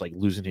Matthew just like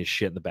losing his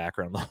shit in the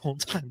background the whole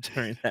time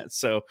during that.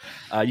 So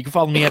you can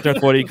follow me at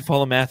Darth Vader. You can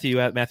follow Matthew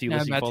at Matthew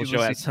Lissy. You can follow the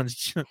show at Suns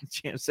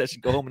Jam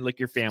Session. Go home and lick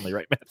your family,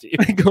 right, Matthew?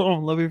 Go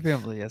home, love your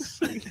family. Yes.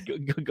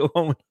 go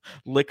home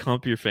and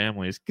hump your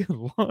families. Good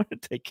Lord,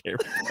 take care.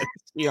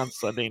 See you on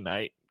Sunday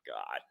night.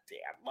 God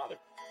damn mother.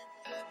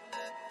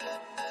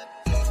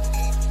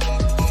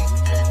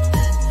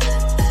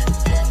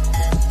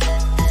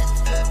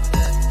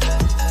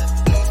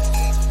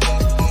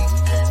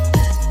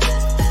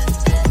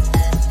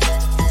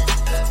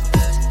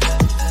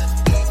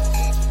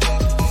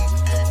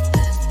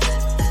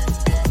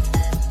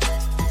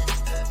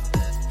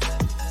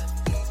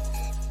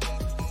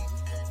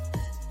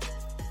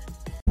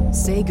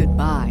 Say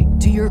goodbye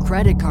to your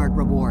credit card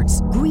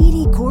rewards.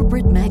 Greedy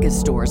corporate mega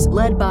stores,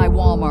 led by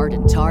Walmart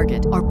and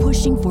Target, are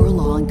pushing for a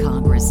law in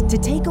Congress to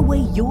take away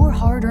your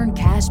hard-earned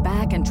cash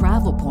back and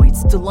travel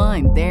points to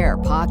line their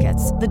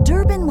pockets. The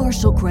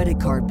Durbin-Marshall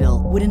credit card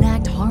bill would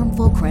enact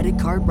harmful credit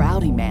card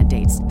routing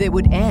mandates that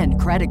would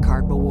end credit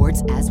card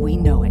rewards as we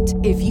know it.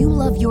 If you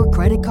love your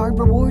credit card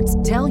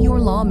rewards, tell your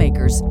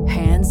lawmakers,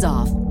 hands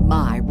off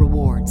my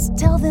rewards.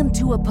 Tell them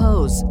to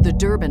oppose the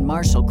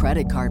Durbin-Marshall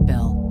credit card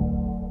bill.